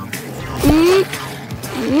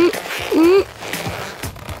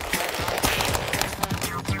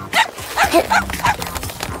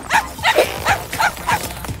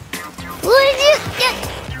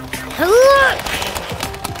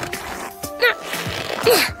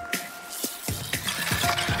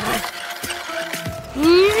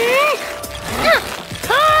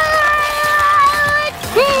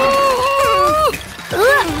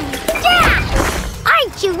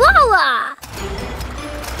 Chihuahua!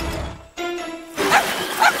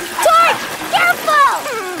 Torch! Careful!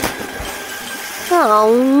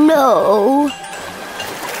 Oh no!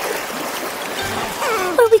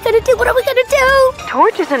 What are we gonna do? What are we gonna do?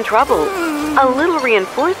 Torch is in trouble. A little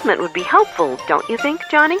reinforcement would be helpful, don't you think,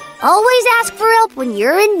 Johnny? Always ask for help when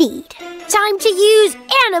you're in need. Time to use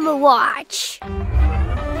Anima Watch.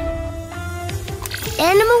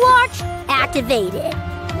 Anima Watch activated.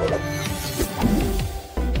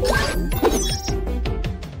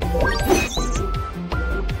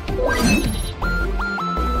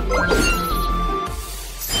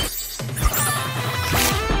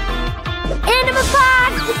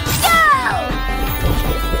 AnimaCars, go!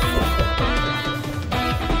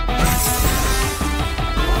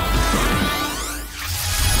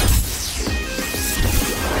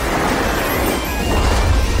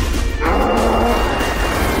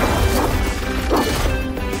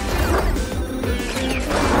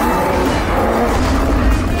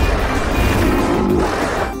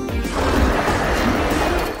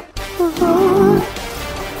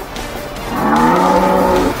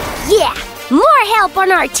 Yeah, more help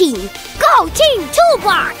on our team. Go Team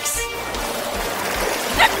Toolbox!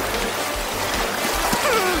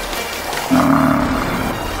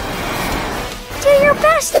 Do your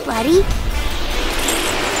best, buddy.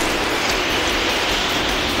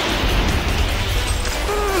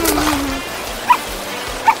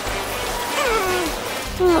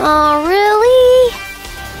 Oh, really?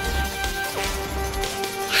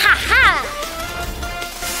 Ha ha!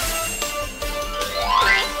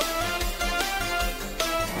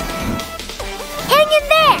 Hang in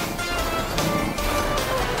there!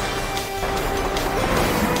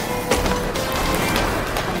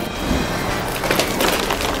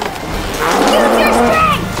 Use your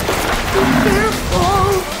strength! Be careful!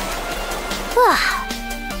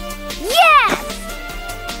 Yes!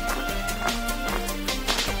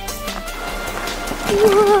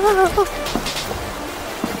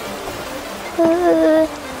 Whoa!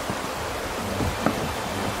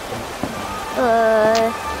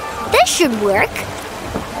 This should work.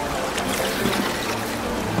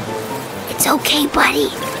 It's okay, buddy.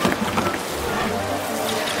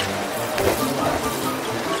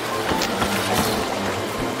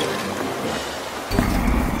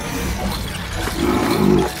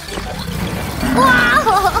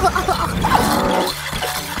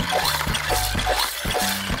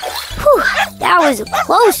 was a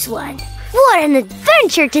close one. What an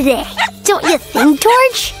adventure today, don't you think,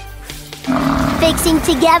 Torch? Fixing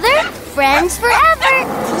together, friends forever.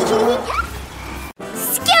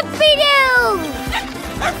 Skippy-doo!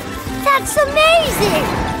 That's amazing!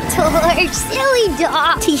 Torch, silly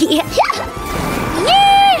dog. Yee-haw!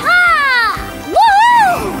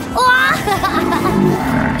 Woohoo!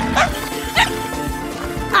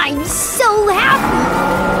 I'm so happy!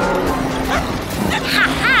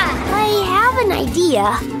 Ha-ha! I have an idea.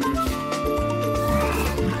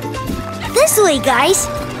 This way, guys.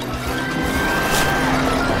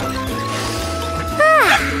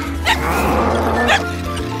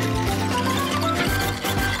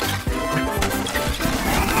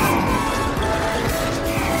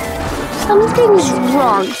 Something's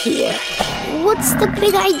wrong here. What's the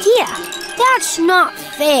big idea? That's not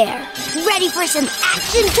fair. Ready for some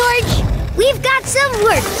action, Torch? We've got some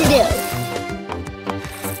work to do.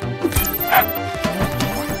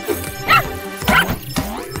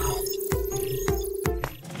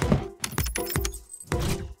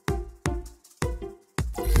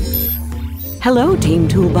 Hello, Team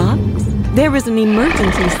Toolbox. There is an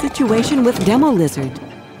emergency situation with Demo Lizard.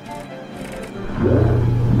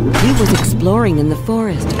 He was exploring in the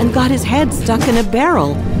forest and got his head stuck in a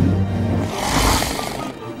barrel.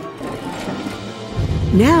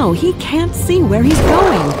 Now he can't see where he's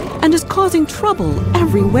going and is causing trouble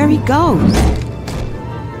everywhere he goes.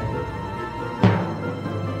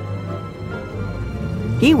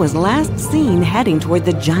 He was last seen heading toward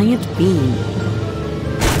the giant beam.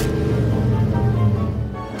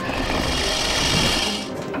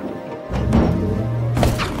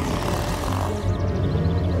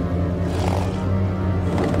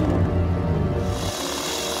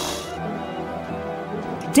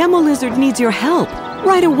 Demo Lizard needs your help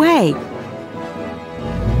right away.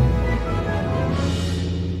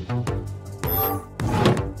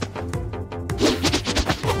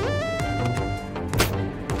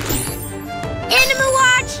 Anima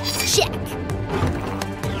watch, check.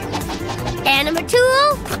 Anima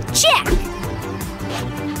tool, check.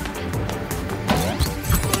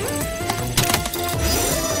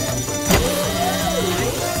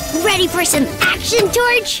 Ready for some action,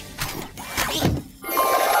 Torch?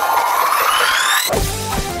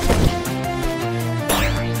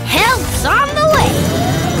 Help's on the way.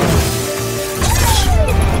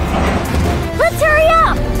 Let's hurry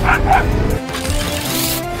up.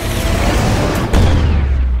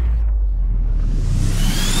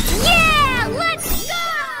 Yeah, let's go!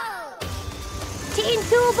 Team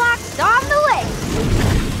Toolbox on the way.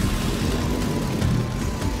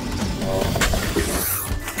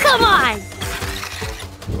 Come on!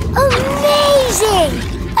 Amazing!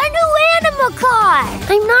 A new AnimaCar!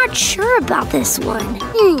 I'm not sure about this one.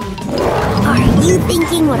 Are you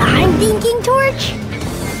thinking what I'm thinking, Torch?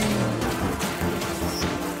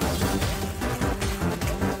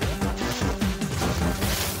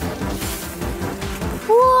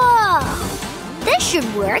 Whoa! This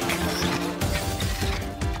should work.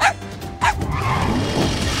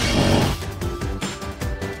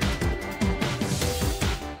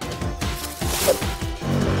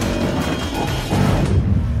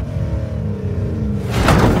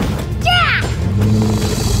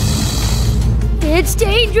 It's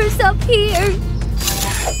dangerous up here.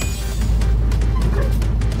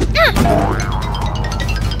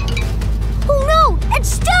 Oh no, it's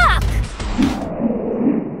stuck!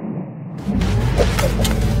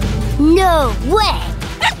 No way!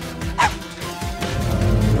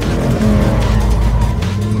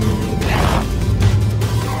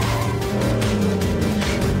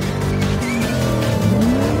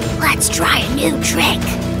 Let's try a new trick.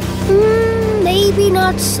 Maybe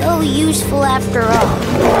not so useful after all.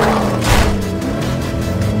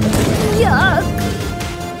 Yuck!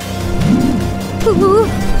 Ooh.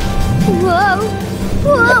 Whoa!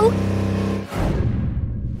 Whoa!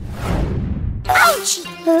 Ouchie!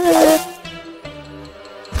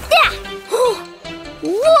 Yeah!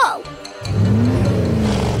 Whoa!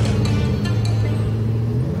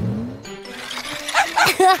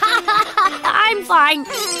 I'm fine.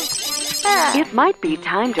 It might be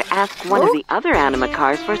time to ask one of the other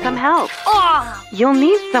AnimaCars for some help. Oh. You'll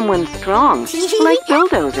need someone strong, like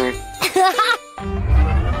BULLDOZER.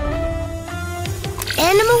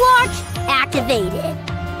 Anima watch activated.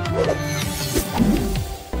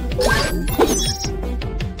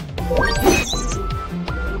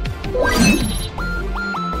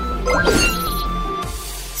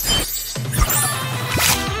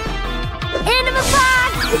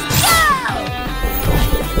 AnimaCars, go!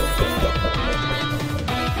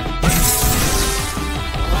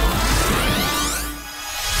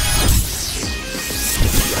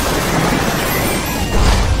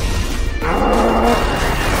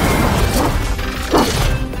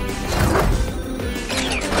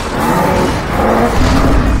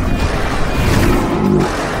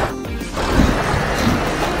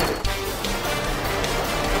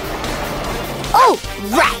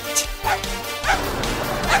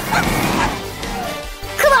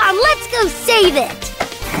 go save it!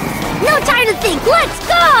 No time to think, let's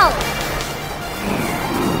go!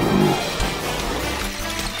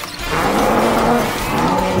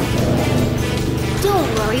 Don't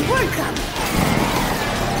worry, we're coming.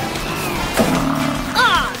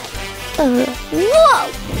 Whoa!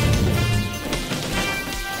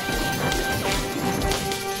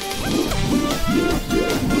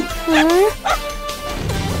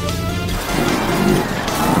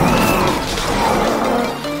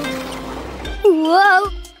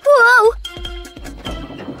 Whoa!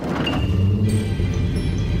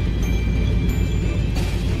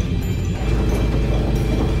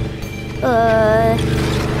 Whoa!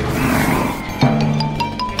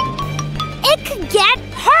 It could get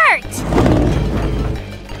hurt!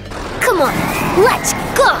 Come on, let's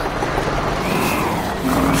go!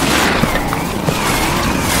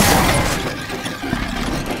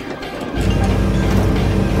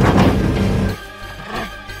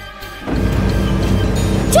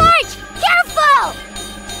 George, careful!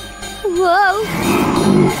 Whoa!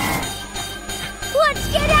 Let's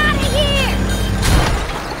get out of here!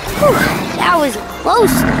 Whew, that was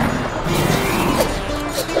close.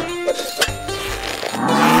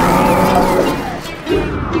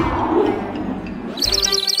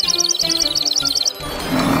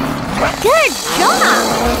 Good job!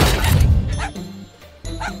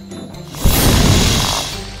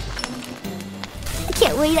 I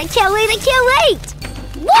can't wait, I can't wait, I can't wait!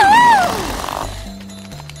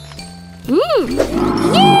 Woohoo!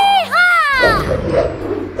 Yeehaw!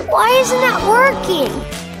 Why isn't that working?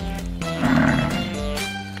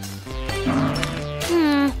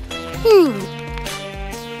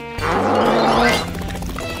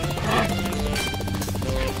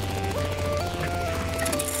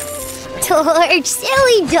 George,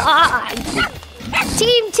 silly dog!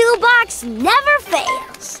 Team Toolbox never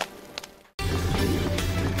fails!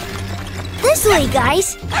 This way,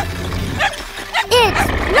 guys! It's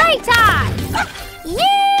nighttime!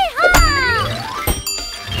 Yeehaw!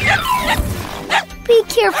 Be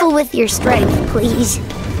careful with your strength, please.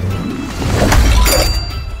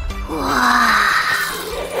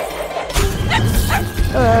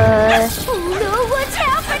 Oh no, what's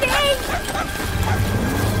happening?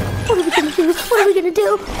 What are we gonna do? What are we gonna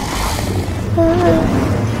do?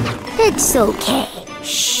 It's okay.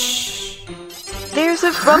 Shh. There's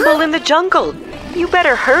a rumble in the jungle. You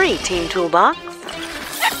better hurry, Team Toolbox.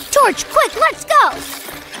 Torch, quick, let's go!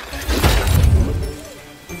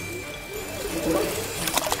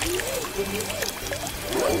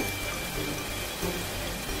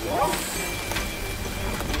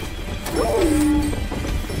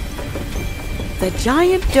 The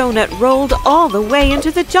giant donut rolled all the way into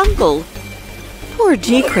the jungle. Poor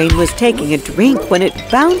G-Crane was taking a drink when it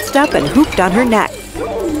bounced up and hooped on her neck.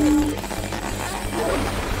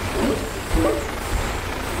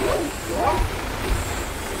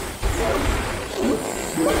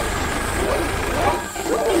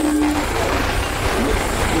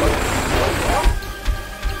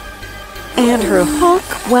 And her hook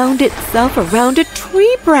wound itself around a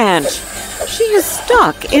tree branch. She is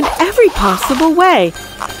stuck in every possible way.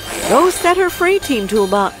 Go set her free, Team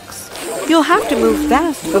Toolbox. You'll have to move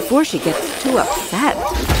fast before she gets too upset.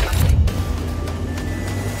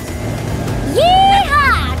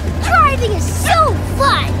 Yeehaw! Driving is so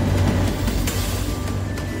fun!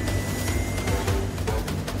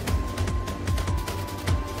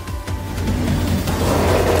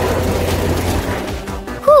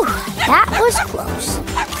 Whew, that was close.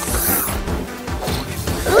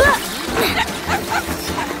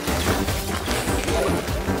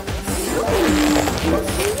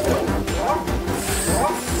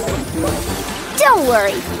 Don't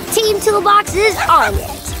worry, Team Toolbox is on it.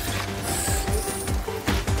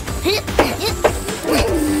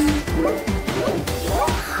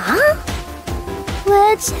 Huh?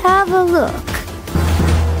 Let's have a look.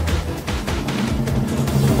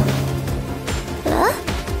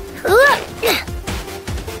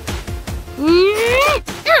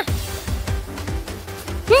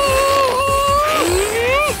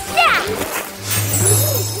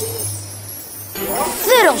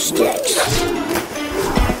 Fiddlesticks.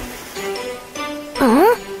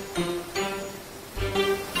 Huh?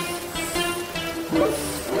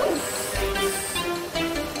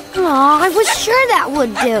 Aw, I was sure that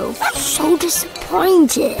would do. So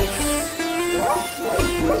disappointed.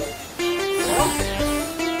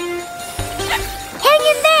 Hang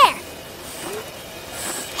in there!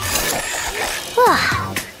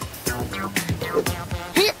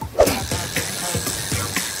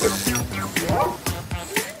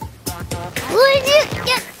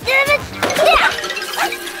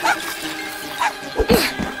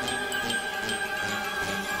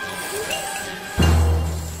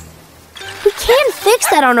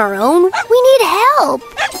 fix that on our own. We need help.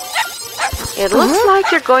 It looks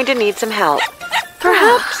like you're going to need some help.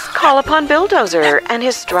 Perhaps call upon BULLDOZER and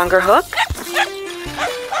his stronger hook.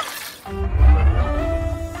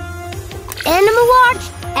 Anima Watch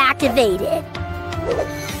activated.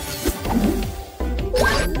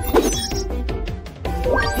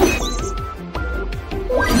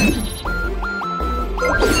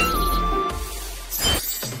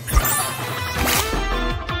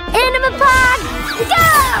 AnimaPod, go!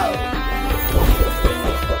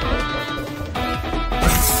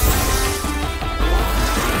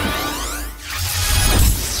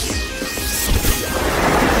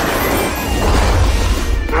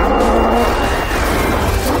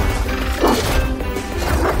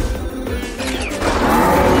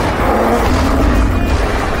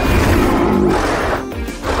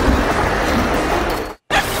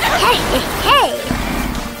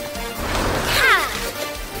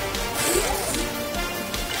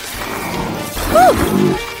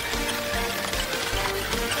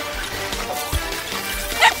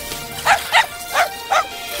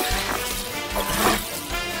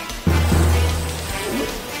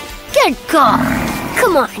 Good call.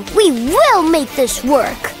 Come on, we will make this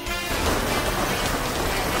work.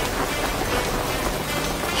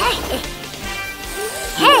 Hey!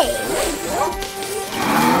 Hey!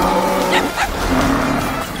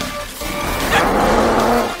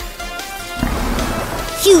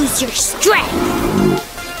 Use your strength.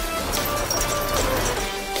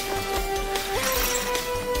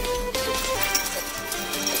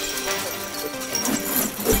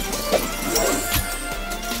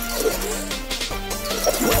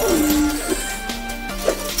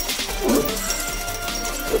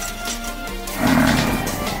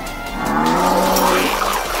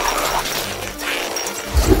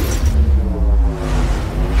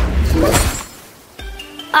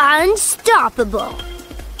 Unstoppable.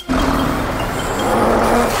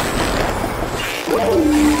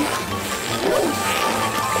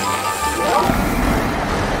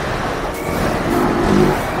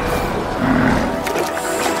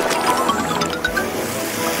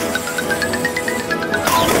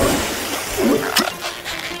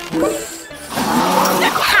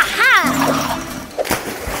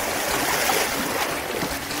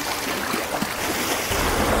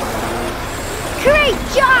 Great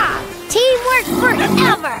job! Teamwork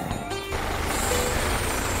forever!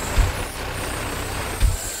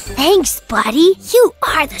 Thanks, buddy. You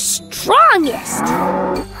are the strongest!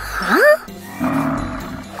 Huh?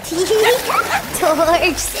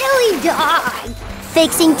 Torch, silly dog!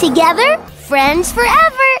 Fixing together, friends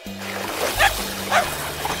forever!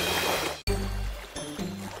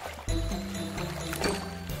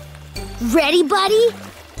 Ready, buddy?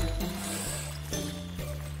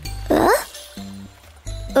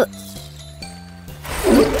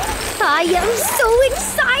 I am so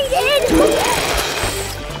excited!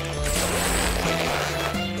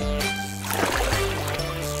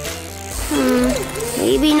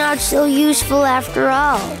 Maybe not so useful after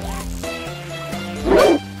all.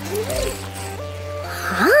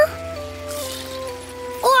 Huh?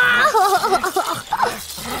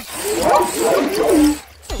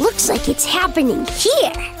 Looks like it's happening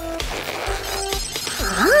here.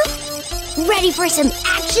 Huh? Ready for some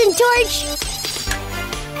action, Torch?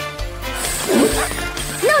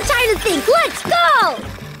 No time to think, let's go!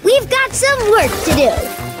 We've got some work to do.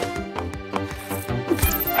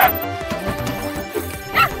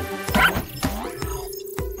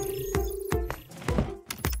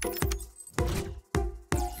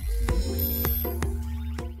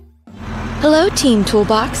 Hello, Team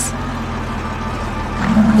Toolbox.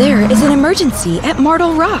 There is an emergency at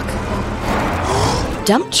Martle Rock.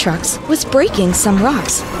 Dump Trucks was breaking some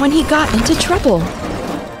rocks when he got into trouble.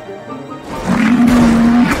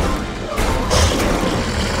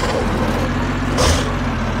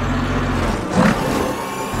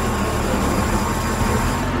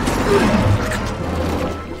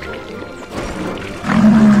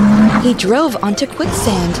 He drove onto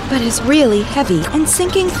quicksand, but is really heavy and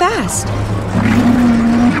sinking fast.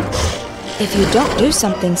 If you don't do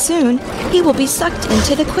something soon, he will be sucked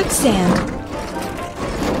into the quicksand.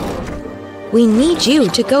 We need you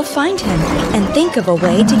to go find him and think of a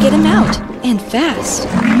way to get him out, and fast.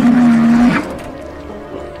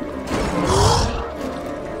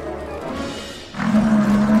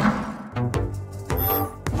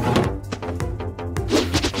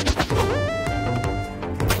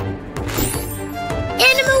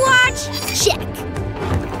 Check.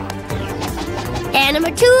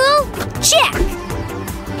 Anima tool, check.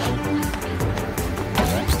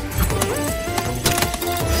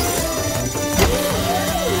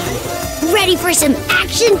 Ready for some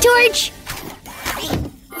action, Torch?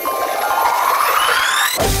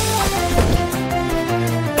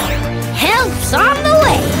 Help's on the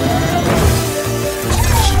way.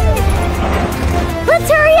 Let's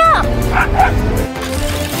hurry up.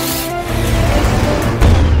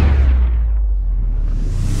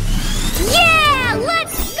 Yeah,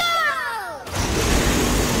 let's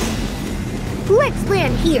go. Let's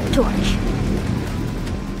land here, Torch.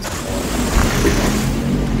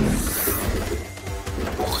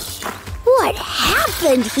 What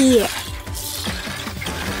happened here?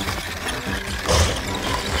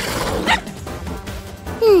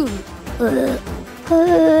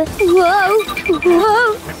 Whoa,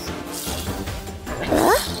 whoa.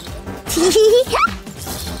 Huh?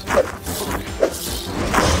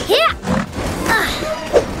 Yeah.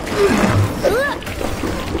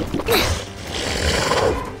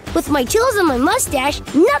 With my tools and my mustache,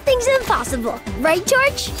 nothing's impossible. Right,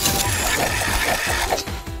 Torch?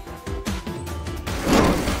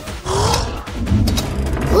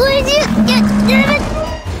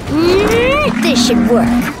 This should work.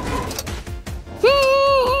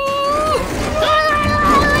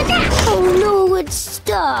 Oh no, it's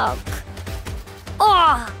stuck.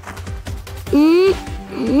 Oh.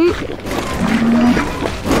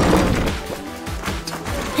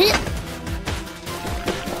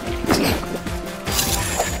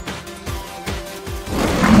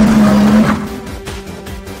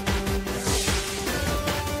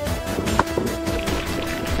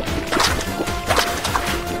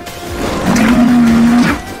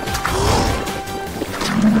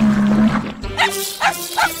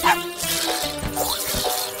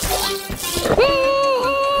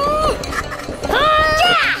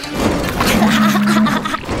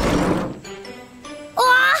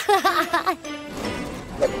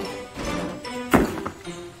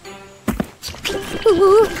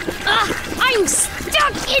 I'm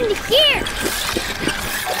stuck in here!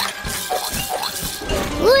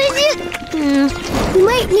 We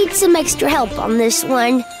might need some extra help on this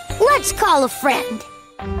one. Let's call a friend.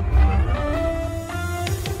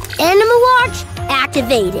 Animal Watch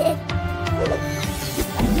activated.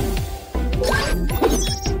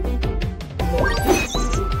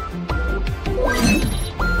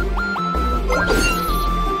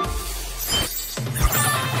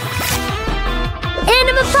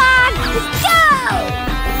 AnimaCars, go!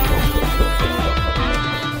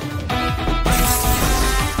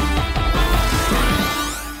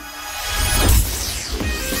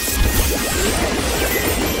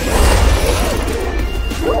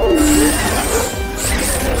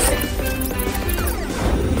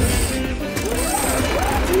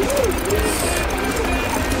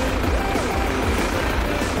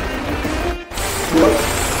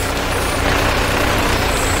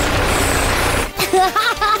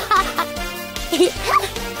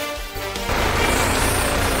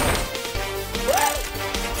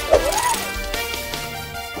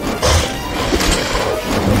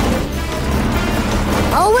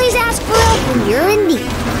 Always ask for help when you're in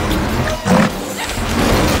need.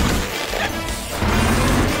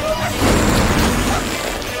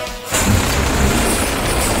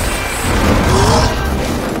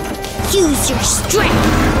 Use your strength.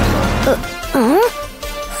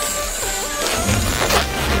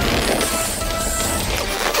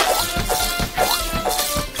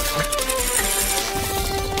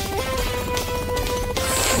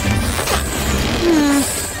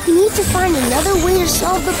 We need to find another way to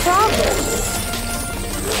solve the problem.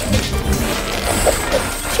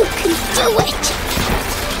 You can do it!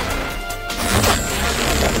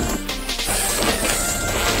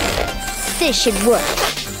 This should work.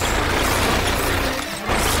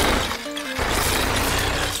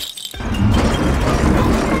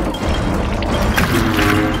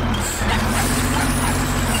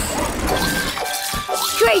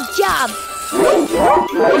 Great job!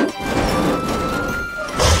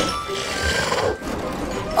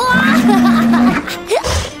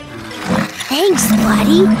 Thanks,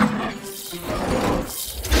 buddy.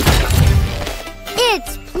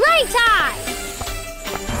 It's playtime!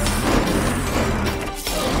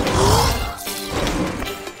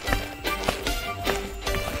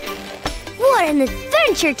 What an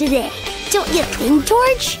adventure today! Don't you think,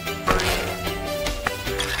 Torch?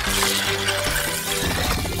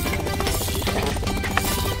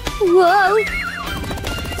 Whoa!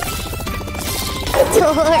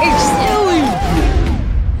 Torch! Silly!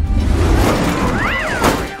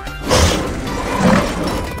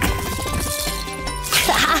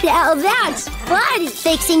 Now that's fun!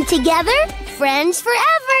 Fixing together, friends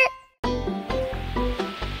forever!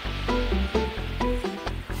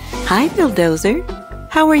 Hi, BULLDOZER.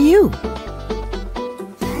 How are you?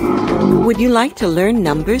 Would you like to learn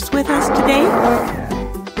numbers with us today?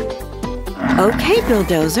 Okay,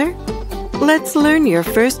 Bulldozer. Let's learn your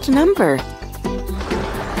first number.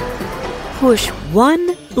 Push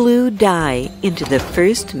one blue die into the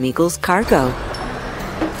first Meagle's cargo.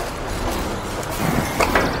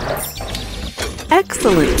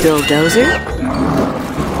 Excellent, Bulldozer.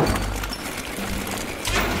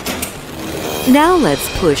 Now let's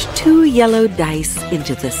push 2 yellow dice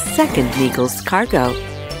into the second Meagle's cargo.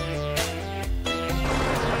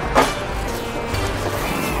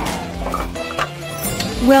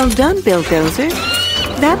 Well done, Bulldozer.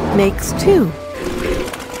 That makes 2.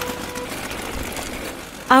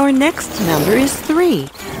 Our next number is 3.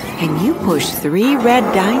 Can you push 3 red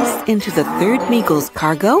dice into the third Meagle's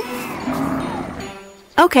cargo?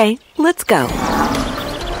 Okay, let's go.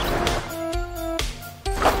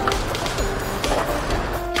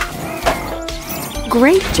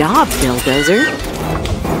 Great job, Bulldozer.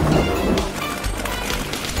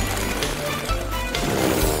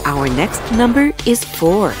 Our next number is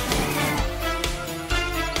 4.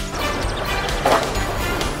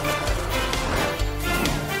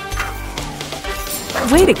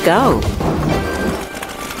 Way to go!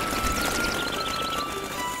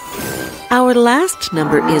 Our last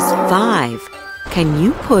number is 5. Can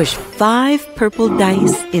you push 5 purple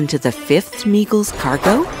dice into the fifth Meagle's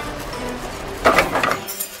cargo?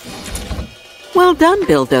 Well done,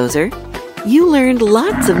 Bulldozer. You learned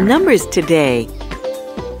lots of numbers today.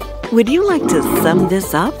 Would you like to sum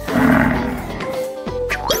this up?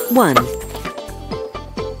 1,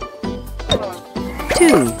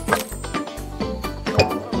 2,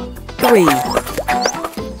 3,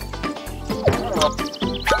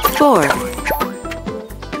 4,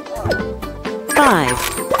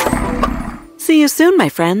 5. See you soon, my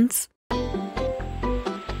friends.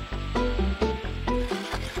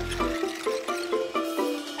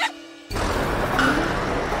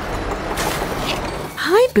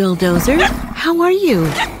 Hi, Bulldozer. How are you?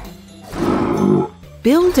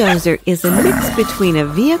 Bulldozer is a mix between a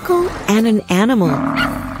vehicle and an animal.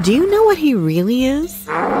 Do you know what he really is?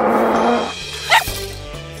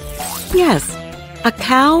 Yes, a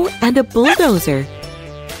cow and a bulldozer.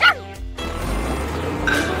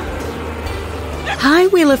 Hi,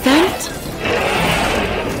 Wheelephant.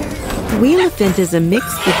 Wheelephant is a mix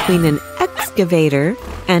between an excavator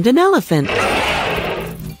and an elephant.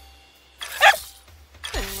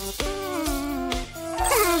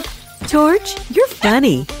 Torch, you're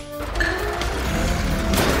funny.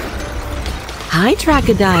 Hi,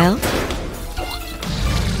 Crocodile.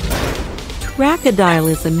 Crocodile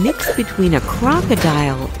is a mix between a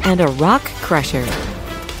crocodile and a rock crusher.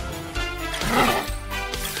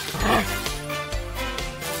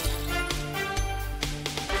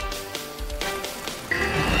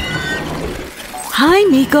 Hi,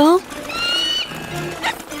 Meagle.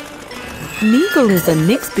 Meagle is a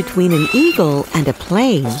mix between an eagle and a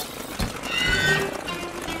plane.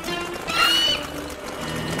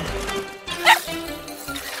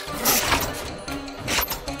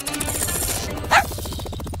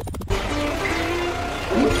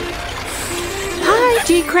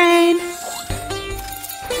 G-Crane.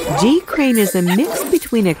 G-Crane is a mix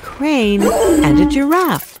between a crane and a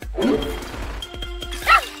giraffe.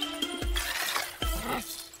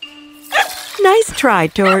 Nice try,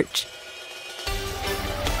 Torch.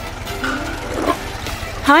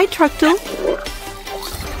 Hi, Truckle.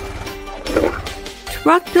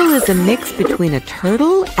 Truckle is a mix between a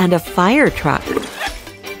turtle and a fire truck.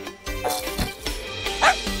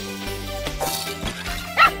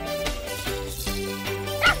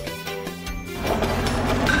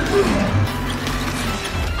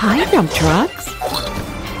 Hi, Dump Trucks.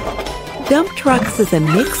 Dump Trucks is a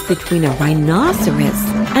mix between a rhinoceros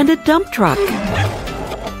and a dump truck.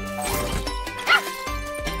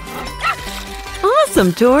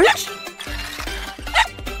 Awesome, Torch.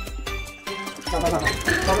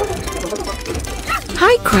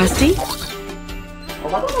 Hi, Krusty.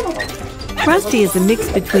 Krusty is a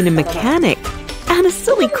mix between a mechanic and a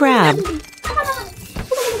silly crab.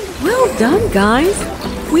 Well done, guys.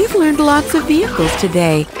 We've learned lots of vehicles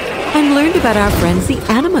today and learned about our friends, the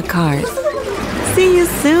AnimaCars. See you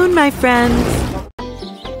soon, my friends.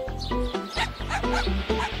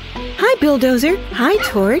 Hi, Bulldozer. Hi,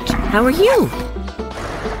 Torch. How are you?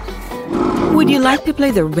 Would you like to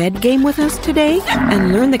play the red game with us today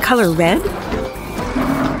and learn the color red?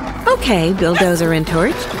 Okay, Bulldozer and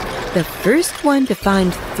Torch. The first one to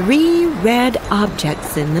find 3 red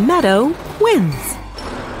objects in the meadow wins.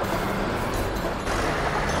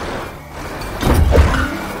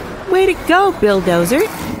 Way to go, Bulldozer!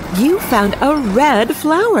 You found a red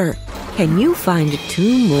flower. Can you find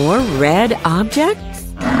 2 more red objects?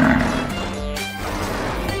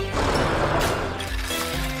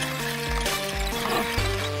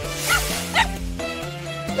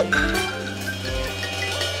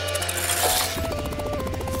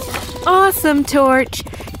 Awesome, Torch!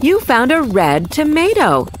 You found a red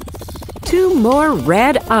tomato. 2 more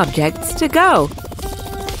red objects to go.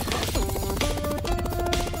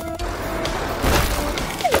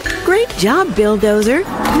 Great job, Bulldozer!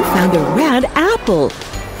 You found a red apple.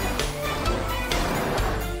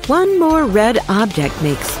 1 more red object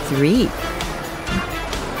makes 3.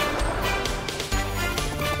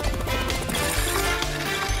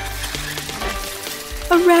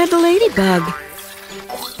 A red ladybug.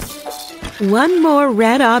 1 more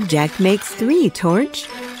red object makes 3, Torch.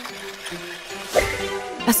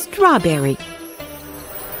 A strawberry.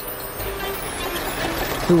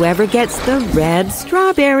 Whoever gets the red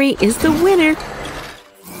strawberry is the winner.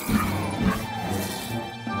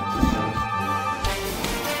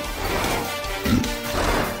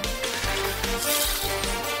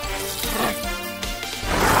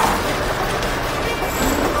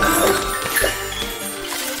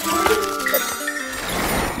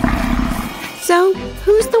 So,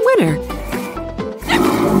 who's the winner?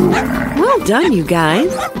 Well done, you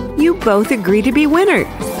guys. You both agreed to be winners.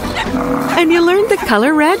 And you learned the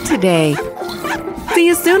color red today. See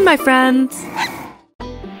you soon, my friends.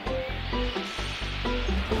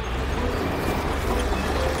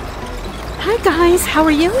 Hi, guys. How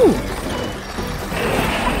are you?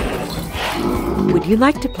 Would you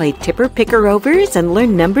like to play Tipper-Picker-Overs and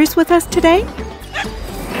learn numbers with us today?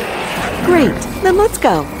 Great. Then let's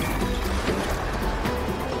go.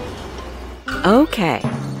 Okay,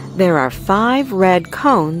 there are 5 red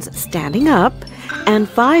cones standing up and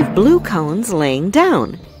 5 blue cones laying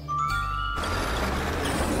down.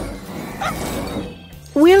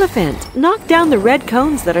 Wheelephant, knock down the red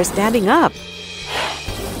cones that are standing up.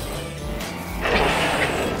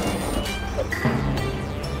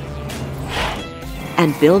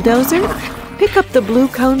 And Bulldozer, pick up the blue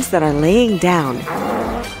cones that are laying down.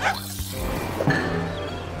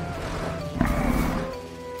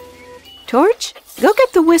 Torch, go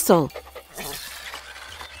get the whistle.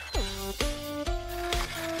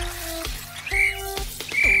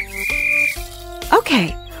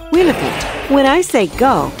 Okay, Wheelephant, when I say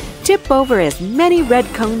go, tip over as many red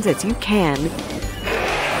cones as you can.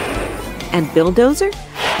 And Bulldozer,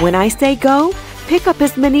 when I say go, pick up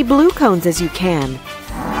as many blue cones as you can.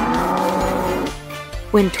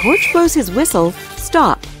 When Torch blows his whistle,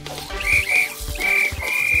 stop.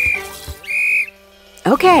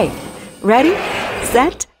 Okay. Ready,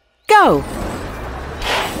 set, go!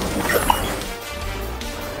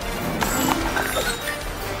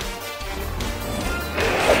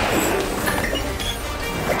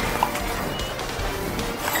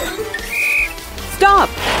 Stop!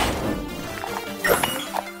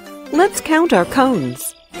 Let's count our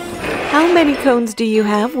cones. How many cones do you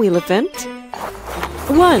have, Wheelephant?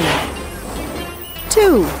 1,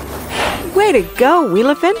 2. Way to go,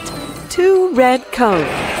 Wheelephant! 2 red cones.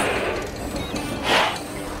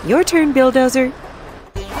 Your turn, Bulldozer.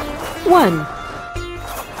 1,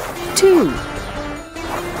 2,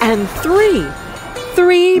 and 3.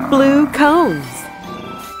 3 blue cones.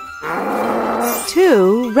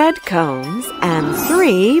 2 red cones and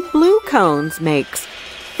 3 blue cones makes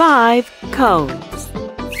 5 cones.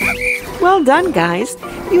 Well done, guys.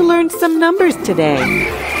 You learned some numbers today.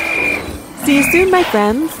 See you soon, my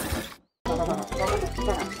friends.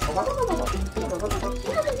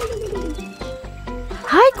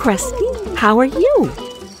 Hi, Krusty. How are you?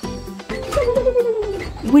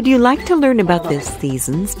 Would you like to learn about the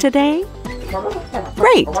seasons today?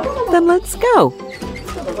 Great. Then let's go.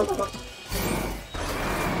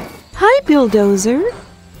 Hi, Bulldozer.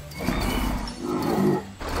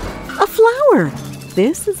 A flower.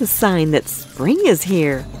 This is a sign that spring is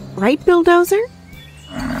here. Right, Bulldozer?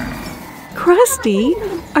 Krusty,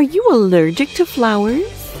 are you allergic to flowers?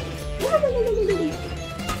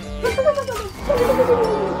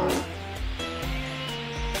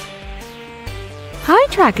 Hi,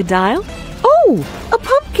 Crocodile. Oh, a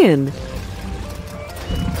pumpkin.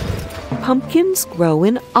 Pumpkins grow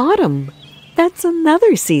in autumn. That's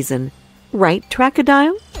another season. Right,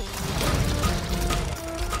 Crocodile?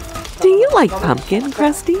 Do you like pumpkin,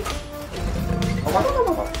 Krusty?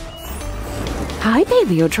 Hi,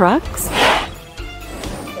 Paleotrucks.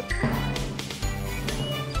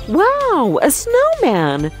 Wow, a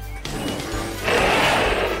snowman.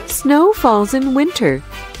 Snow falls in winter.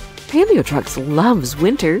 Paleotrucks loves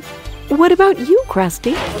winter. What about you,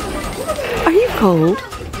 Krusty? Are you cold?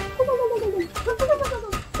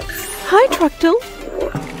 Hi, Truckle.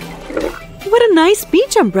 What a nice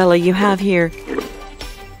beach umbrella you have here.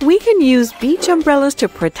 We can use beach umbrellas to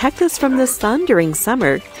protect us from the sun during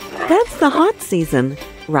summer. That's the hot season,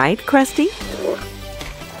 right, Krusty?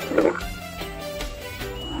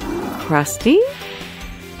 Krusty?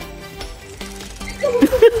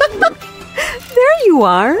 There you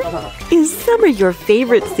are! Is summer your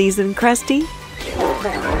favorite season, Krusty?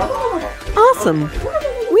 Awesome!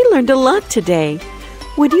 We learned a lot today.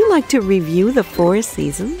 Would you like to review the 4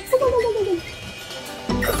 seasons?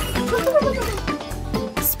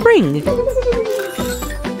 Spring,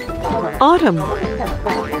 autumn,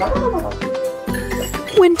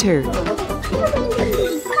 winter,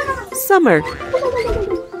 summer.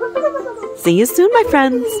 See you soon, my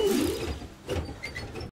friends!